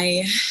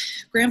 My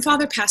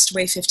grandfather passed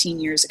away 15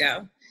 years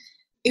ago.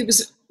 It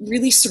was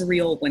really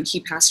surreal when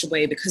he passed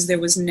away because there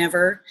was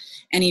never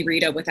any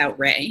Rita without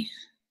Ray.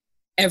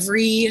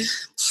 Every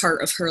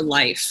part of her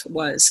life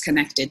was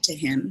connected to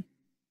him.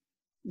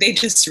 They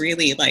just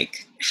really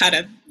had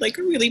a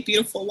really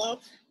beautiful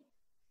love.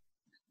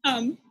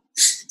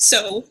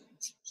 So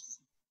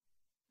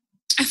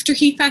after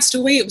he passed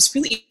away, it was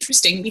really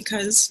interesting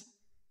because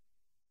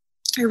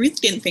I really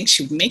didn't think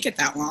she would make it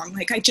that long.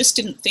 I just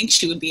didn't think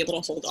she would be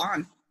able to hold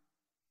on.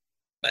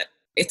 But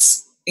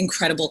it's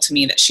incredible to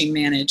me that she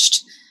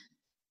managed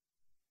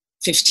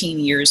 15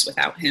 years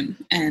without him.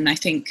 And I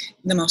think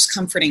the most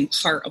comforting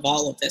part of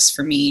all of this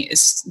for me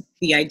is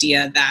the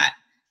idea that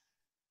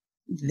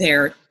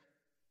they're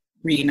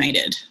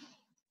reunited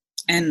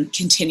and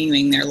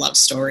continuing their love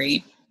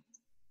story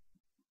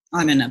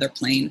on another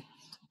plane,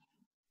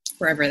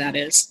 wherever that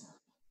is.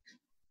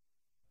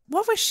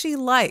 What was she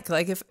like?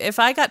 If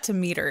I got to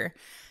meet her,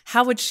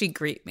 how would she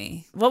greet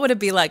me? What would it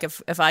be like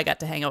if I got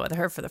to hang out with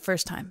her for the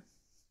first time?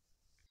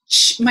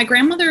 My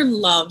grandmother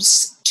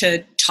loves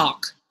to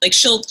talk.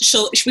 She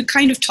would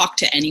kind of talk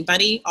to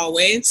anybody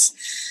always.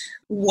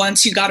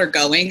 Once you got her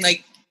going,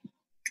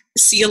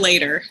 see you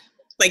later.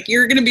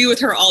 You're going to be with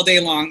her all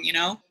day long,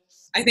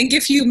 I think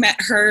if you met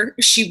her,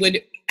 she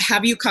would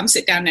have you come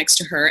sit down next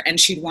to her, and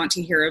she'd want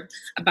to hear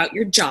about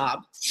your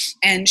job,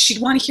 and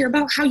she'd want to hear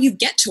about how you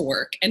get to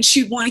work, and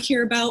she'd want to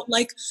hear about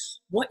like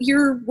what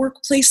your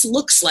workplace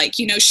looks like.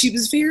 You know, she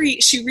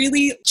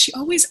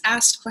always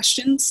asked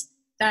questions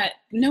that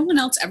no one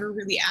else ever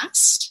really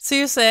asked. So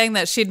you're saying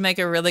that she'd make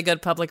a really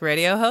good public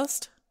radio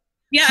host?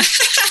 Yeah.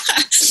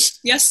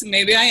 Yes,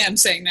 maybe I am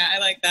saying that. I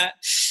like that.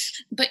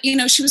 But, you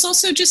know, she was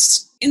also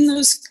just in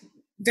those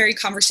very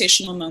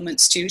conversational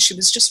moments too. She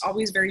was just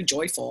always very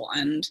joyful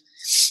and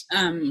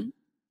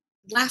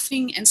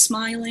laughing and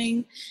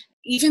smiling,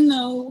 even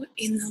though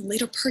in the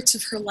later parts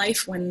of her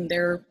life when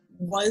there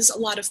was a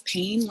lot of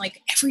pain,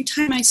 like every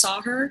time I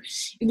saw her,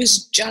 it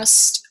was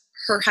just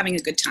her having a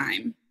good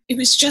time. It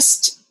was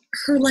just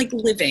her like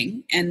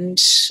living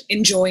and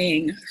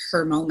enjoying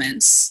her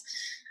moments.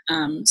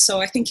 So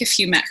I think if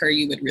you met her,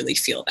 you would really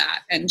feel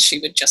that, and she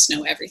would just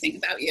know everything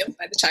about you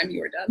by the time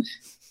you were done.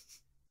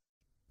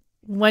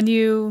 When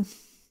you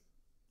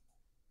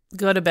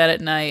go to bed at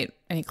night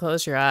and you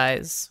close your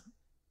eyes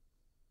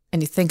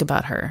and you think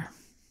about her,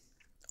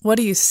 what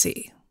do you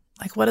see?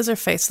 Like, what does her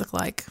face look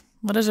like?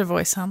 What does her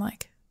voice sound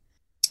like?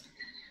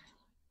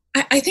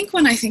 I think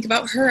when I think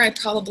about her, I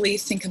probably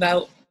think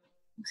about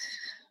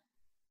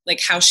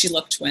like how she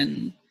looked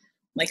when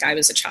like I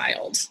was a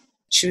child.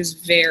 She was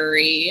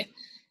very,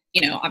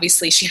 you know,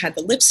 obviously she had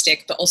the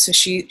lipstick, but also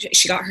she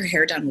got her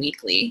hair done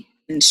weekly,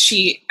 and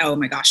oh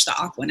my gosh, the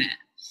Aquanet.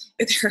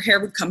 Her hair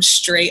would come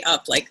straight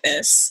up like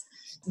this.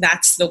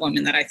 That's the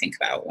woman that I think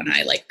about when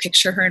I like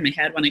picture her in my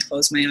head when I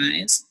close my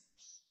eyes.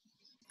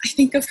 I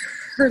think of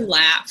her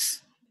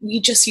laugh. We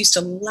just used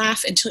to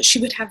laugh until she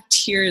would have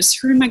tears.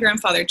 Her and my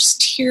grandfather,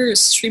 just tears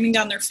streaming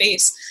down their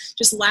face,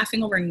 just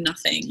laughing over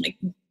nothing, like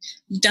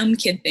dumb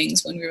kid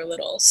things when we were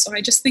little. So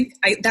I just think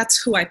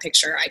that's who I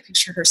picture. I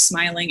picture her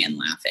smiling and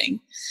laughing.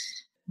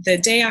 The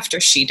day after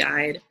she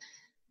died,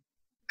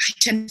 I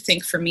tend to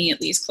think, for me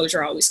at least,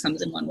 closure always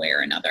comes in one way or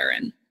another.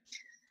 And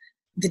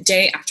the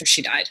day after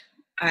she died,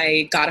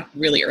 I got up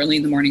really early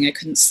in the morning. I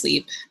couldn't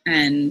sleep.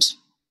 And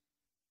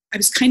I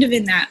was kind of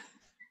in that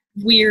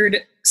weird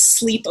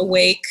sleep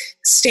awake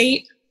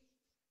state.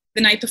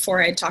 The night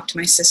before, I had talked to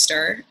my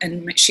sister,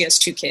 and she has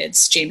 2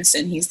 kids.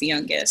 Jameson, he's the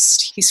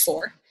youngest. He's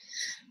 4.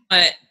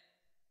 But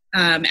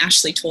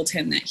Ashley told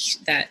him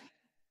that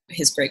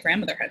his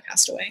great-grandmother had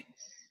passed away.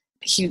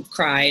 He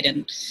cried,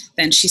 and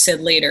then she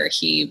said later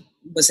he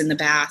was in the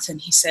bath,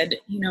 and he said,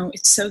 you know,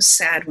 it's so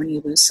sad when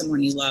you lose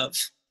someone you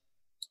love.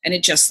 And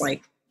it just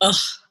like, oh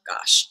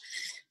gosh,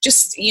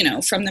 just, you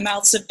know, from the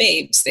mouths of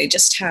babes, they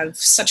just have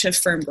such a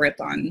firm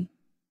grip on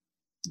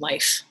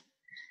life.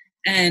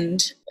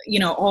 And, you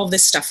know, all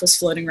this stuff was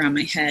floating around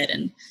my head,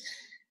 and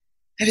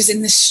I was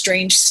in this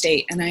strange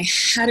state, and I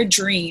had a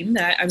dream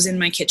that I was in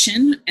my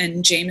kitchen,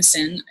 and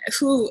Jameson,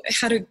 who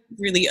had a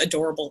really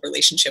adorable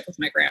relationship with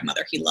my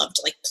grandmother, he loved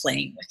like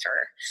playing with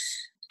her.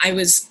 I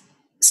was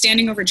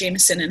standing over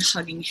Jameson and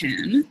hugging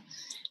him,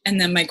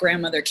 and then my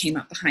grandmother came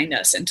up behind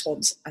us and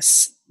told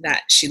us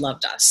that she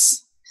loved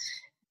us.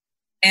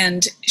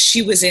 And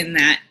she was in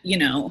that, you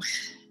know,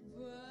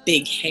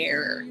 big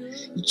hair,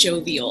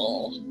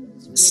 jovial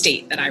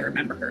state that I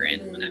remember her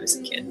in when I was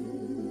a kid.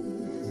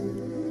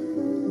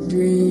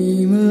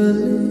 Dream a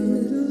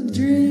little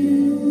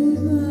dream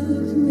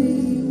of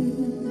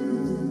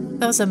me.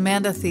 That was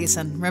Amanda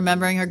Thiessen,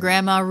 remembering her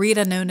grandma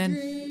Rita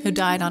Noonan, who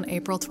died on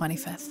April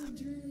 25th.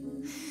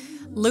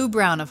 Lou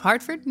Brown of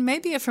Hartford may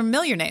be a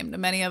familiar name to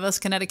many of us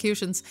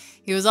Connecticutians.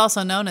 He was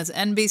also known as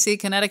NBC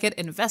Connecticut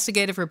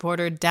investigative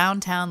reporter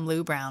Downtown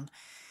Lou Brown.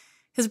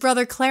 His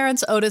brother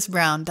Clarence Otis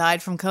Brown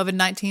died from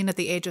COVID-19 at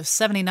the age of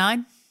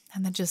 79,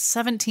 and then just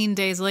 17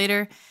 days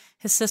later,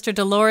 his sister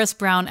Dolores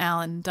Brown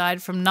Allen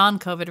died from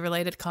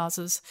non-COVID-related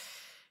causes.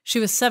 She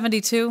was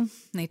 72,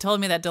 and he told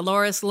me that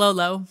Dolores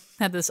Lolo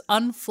had this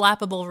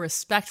unflappable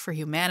respect for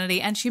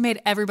humanity, and she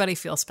made everybody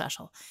feel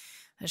special.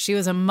 That she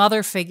was a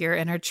mother figure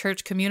in her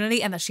church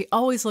community, and that she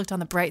always looked on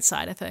the bright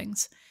side of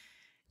things.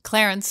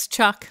 Clarence,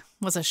 Chuck,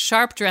 was a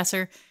sharp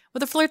dresser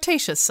with a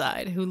flirtatious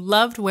side who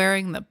loved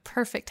wearing the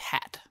perfect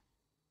hat.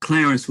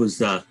 Clarence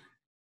was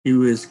he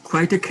was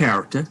quite a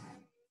character.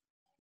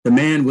 The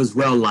man was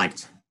well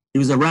liked. He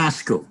was a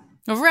rascal.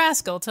 A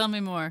rascal? Tell me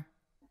more.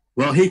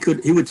 Well, he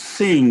would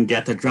sing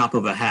at the drop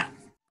of a hat.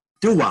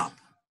 Doo-wop,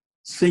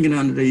 singing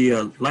under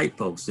the light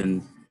post.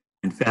 And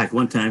in fact,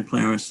 one time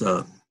Clarence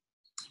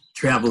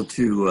traveled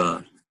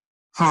to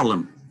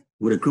Harlem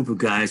with a group of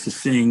guys to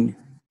sing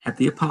at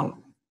the Apollo.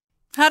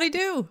 How'd he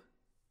do?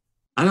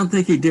 I don't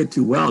think he did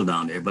too well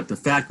down there, but the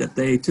fact that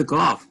they took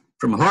off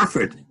from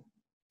Hartford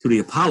to the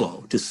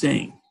Apollo to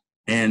sing,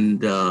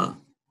 and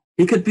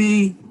he could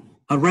be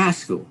a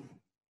rascal,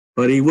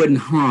 but he wouldn't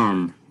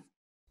harm.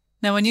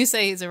 Now, when you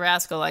say he's a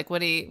rascal, like,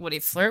 would he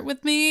flirt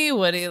with me?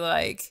 Would he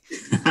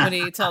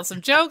tell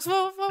some jokes?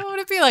 What would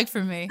it be like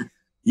for me?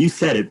 You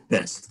said it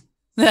best.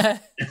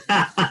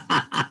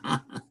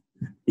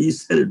 You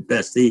said it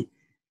best. He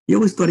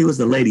always thought he was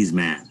a ladies'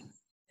 man,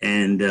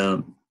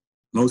 and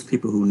most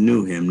people who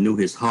knew him knew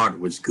his heart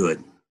was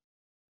good.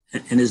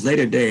 In his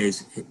later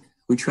days,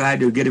 we tried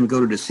to get him to go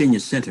to the senior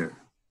center.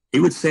 He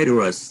would say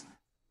to us,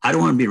 I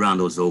don't want to be around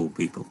those old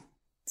people.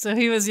 So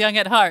he was young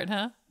at heart,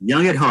 huh?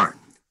 Young at heart.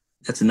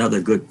 That's another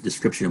good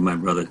description of my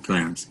brother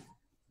Clarence.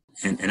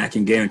 And I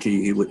can guarantee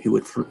you he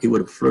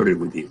would have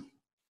flirted with you.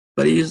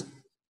 But he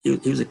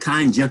was a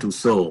kind, gentle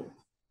soul,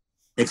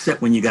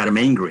 except when you got him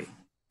angry.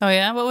 Oh,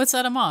 yeah? What would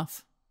set him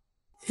off?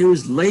 He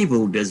was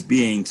labeled as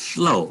being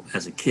slow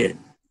as a kid.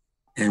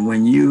 And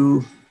when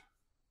you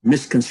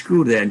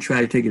misconstrue that and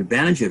try to take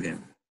advantage of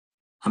him,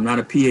 I'm not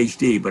a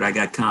PhD, but I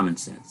got common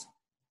sense.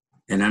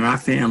 And in our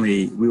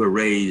family, we were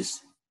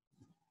raised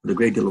with a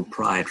great deal of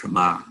pride from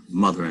our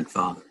mother and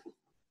father,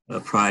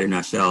 pride in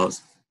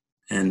ourselves.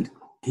 And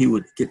he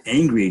would get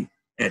angry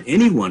at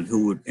anyone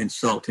who would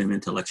insult him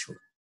intellectually.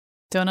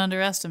 Don't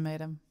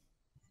underestimate him.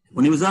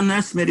 When he was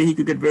underestimated, he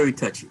could get very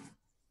touchy.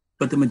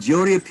 But the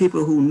majority of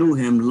people who knew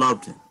him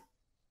loved him.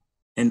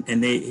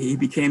 And he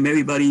became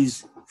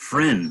everybody's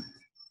friend.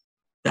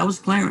 That was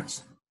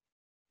Clarence.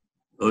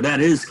 Oh,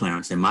 that is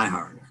Clarence in my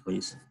heart, at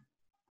least.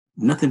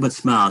 Nothing but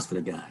smiles for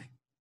the guy.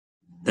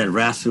 That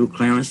rascal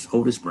Clarence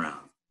Otis Brown.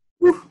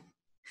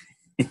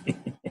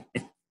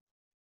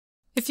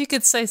 If you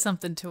could say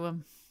something to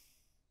him,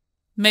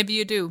 maybe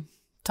you do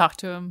talk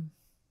to him,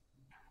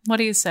 what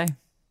do you say?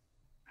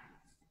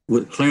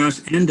 With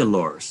Clarence and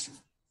Dolores,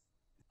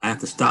 I have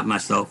to stop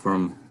myself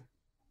from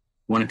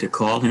wanting to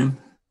call him,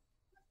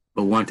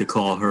 but wanting to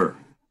call her.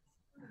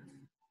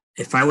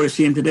 If I were to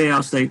see him today,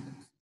 I'll say,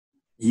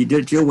 you did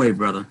it your way,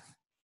 brother.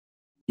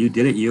 You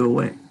did it your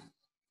way.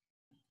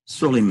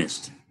 Sorely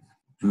missed.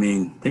 I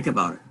mean, think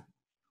about it.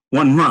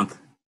 1 month,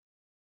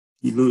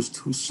 you lose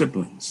 2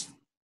 siblings.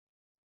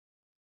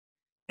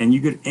 And you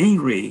get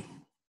angry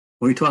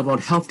when we talk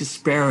about health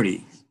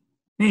disparities.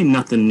 Ain't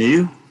nothing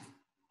new.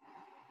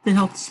 The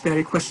health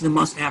disparity question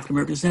amongst African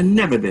Americans has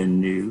never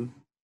been new.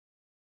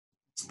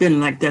 It's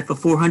been like that for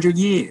 400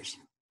 years.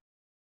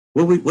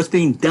 What's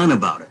being done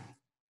about it?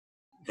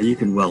 As you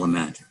can well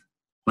imagine.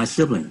 My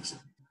siblings,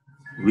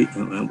 we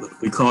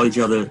call each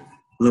other a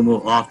little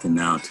more often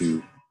now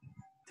to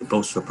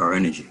bolster up our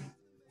energy.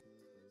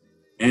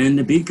 And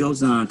the beat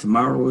goes on.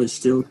 Tomorrow is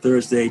still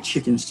Thursday,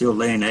 chicken still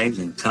laying eggs,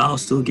 and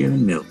cows still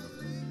giving milk.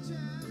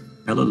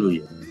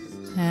 Hallelujah.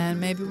 And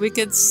maybe we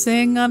could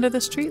sing under the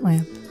street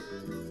lamp.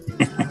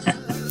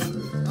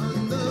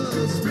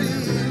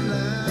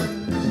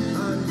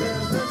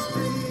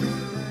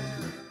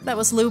 That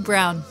was Lou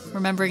Brown,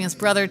 remembering his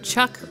brother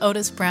Chuck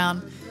Otis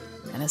Brown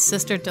and his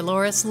sister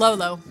Dolores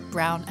Lolo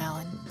Brown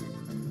Allen.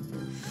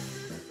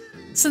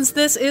 Since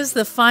this is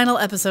the final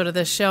episode of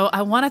this show,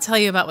 I want to tell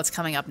you about what's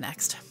coming up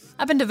next.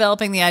 I've been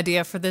developing the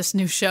idea for this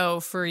new show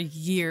for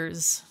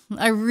years.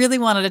 I really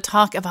wanted to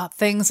talk about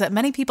things that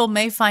many people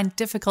may find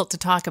difficult to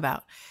talk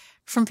about,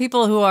 from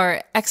people who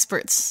are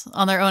experts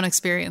on their own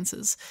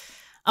experiences.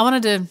 I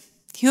wanted to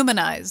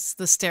humanize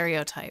the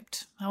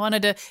stereotyped. I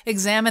wanted to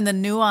examine the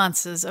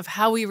nuances of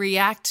how we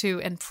react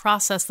to and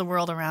process the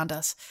world around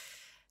us.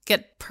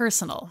 Get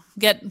personal,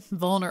 get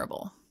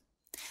vulnerable.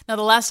 Now,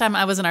 the last time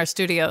I was in our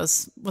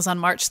studios was on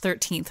March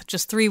 13th,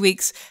 just 3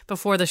 weeks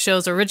before the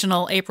show's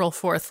original April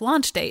 4th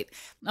launch date.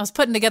 I was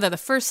putting together the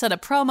first set of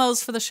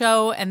promos for the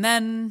show, and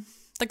then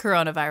the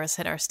coronavirus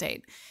hit our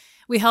state.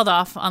 We held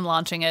off on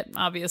launching it,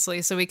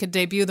 obviously, so we could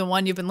debut the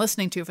one you've been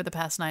listening to for the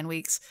past 9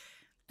 weeks.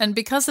 And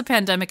because the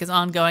pandemic is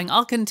ongoing,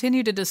 I'll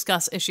continue to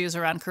discuss issues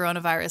around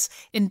coronavirus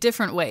in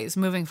different ways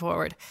moving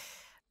forward.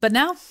 But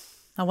now,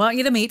 I want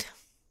you to meet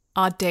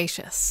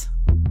Audacious.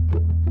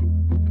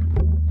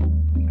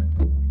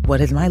 What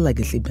has my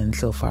legacy been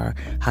so far?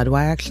 How do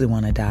I actually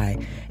want to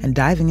die? And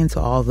diving into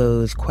all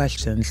those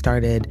questions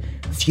started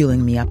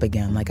fueling me up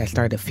again, like I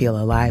started to feel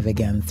alive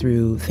again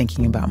through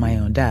thinking about my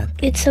own death.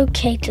 It's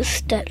okay to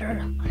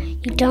stutter.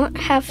 You don't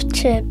have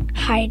to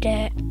hide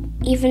it,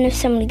 even if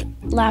somebody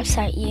laughs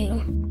at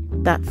you.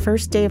 That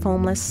first day of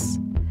homeless,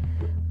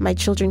 my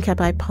children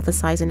kept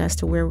hypothesizing as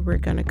to where we were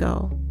going to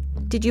go.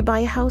 Did you buy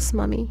a house,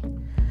 Mommy?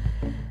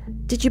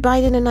 Did you buy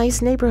it in a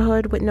nice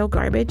neighborhood with no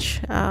garbage?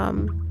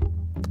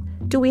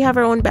 Do we have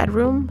our own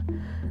bedroom?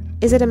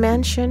 Is it a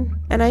mansion?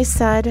 And I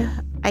said,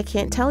 I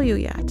can't tell you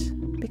yet,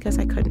 because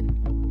I couldn't.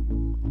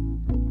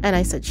 And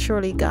I said,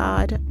 surely,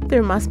 God,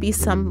 there must be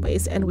some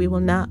ways, and we will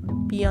not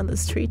be on the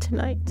street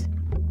tonight.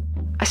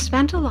 I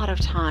spent a lot of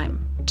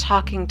time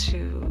talking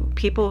to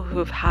people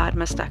who've had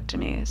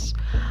mastectomies,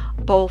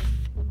 both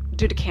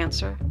due to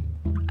cancer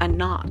and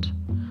not.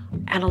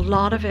 And a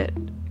lot of it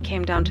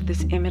came down to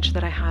this image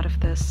that I had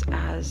of this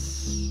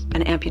as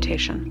an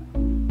amputation.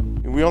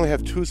 We only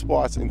have 2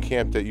 spots in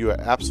camp that you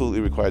are absolutely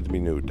required to be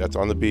nude. That's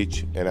on the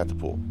beach and at the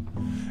pool.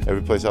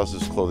 Every place else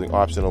is clothing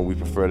optional. We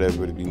prefer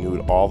everybody to be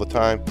nude all the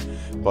time,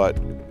 but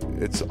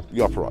it's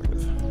your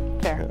prerogative.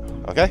 Fair.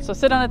 Yeah. Okay? So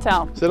sit on a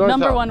towel. Sit on a towel.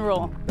 Number 1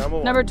 rule.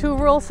 Number 2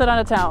 rule, sit on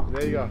a towel.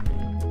 There you go.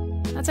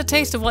 That's a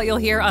taste of what you'll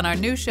hear on our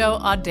new show,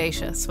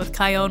 Audacious, with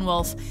Kyone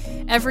Wolf,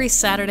 every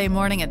Saturday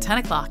morning at 10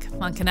 o'clock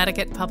on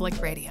Connecticut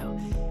Public Radio.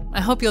 I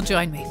hope you'll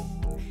join me.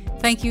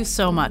 Thank you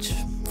so much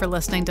for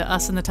listening to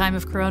us in the time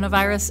of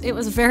coronavirus. It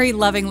was very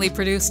lovingly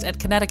produced at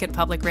Connecticut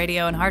Public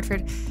Radio in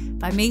Hartford.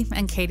 by me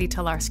and Katie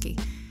Tolarski.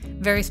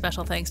 Very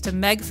special thanks to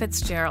Meg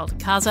Fitzgerald,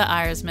 Kaza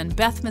Eiersman,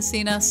 Beth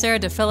Messina, Sarah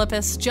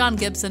DeFilippis, John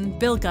Gibson,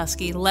 Bill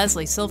Gusky,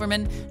 Leslie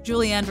Silverman,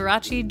 Julianne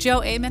Verace,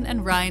 Joe Amon,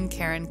 and Ryan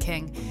Karen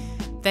King.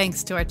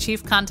 Thanks to our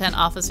Chief Content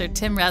Officer,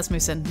 Tim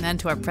Rasmussen, and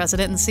to our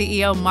President and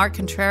CEO, Mark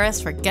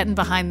Contreras, for getting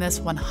behind this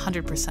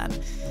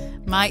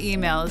 100%. My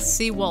email is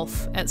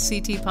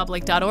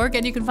cwolf@ctpublic.org,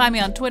 and you can find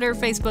me on Twitter,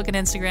 Facebook, and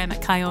Instagram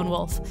at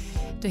KyonWolf.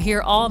 To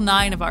hear all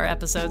 9 of our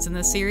episodes in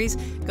this series,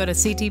 go to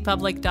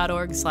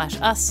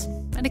ctpublic.org/us.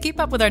 And to keep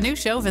up with our new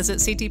show, visit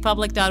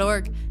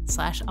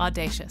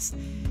ctpublic.org/audacious.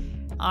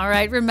 All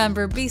right,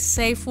 remember, be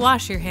safe,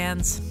 wash your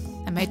hands,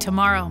 and may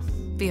tomorrow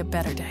be a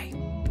better day.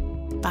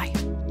 Bye.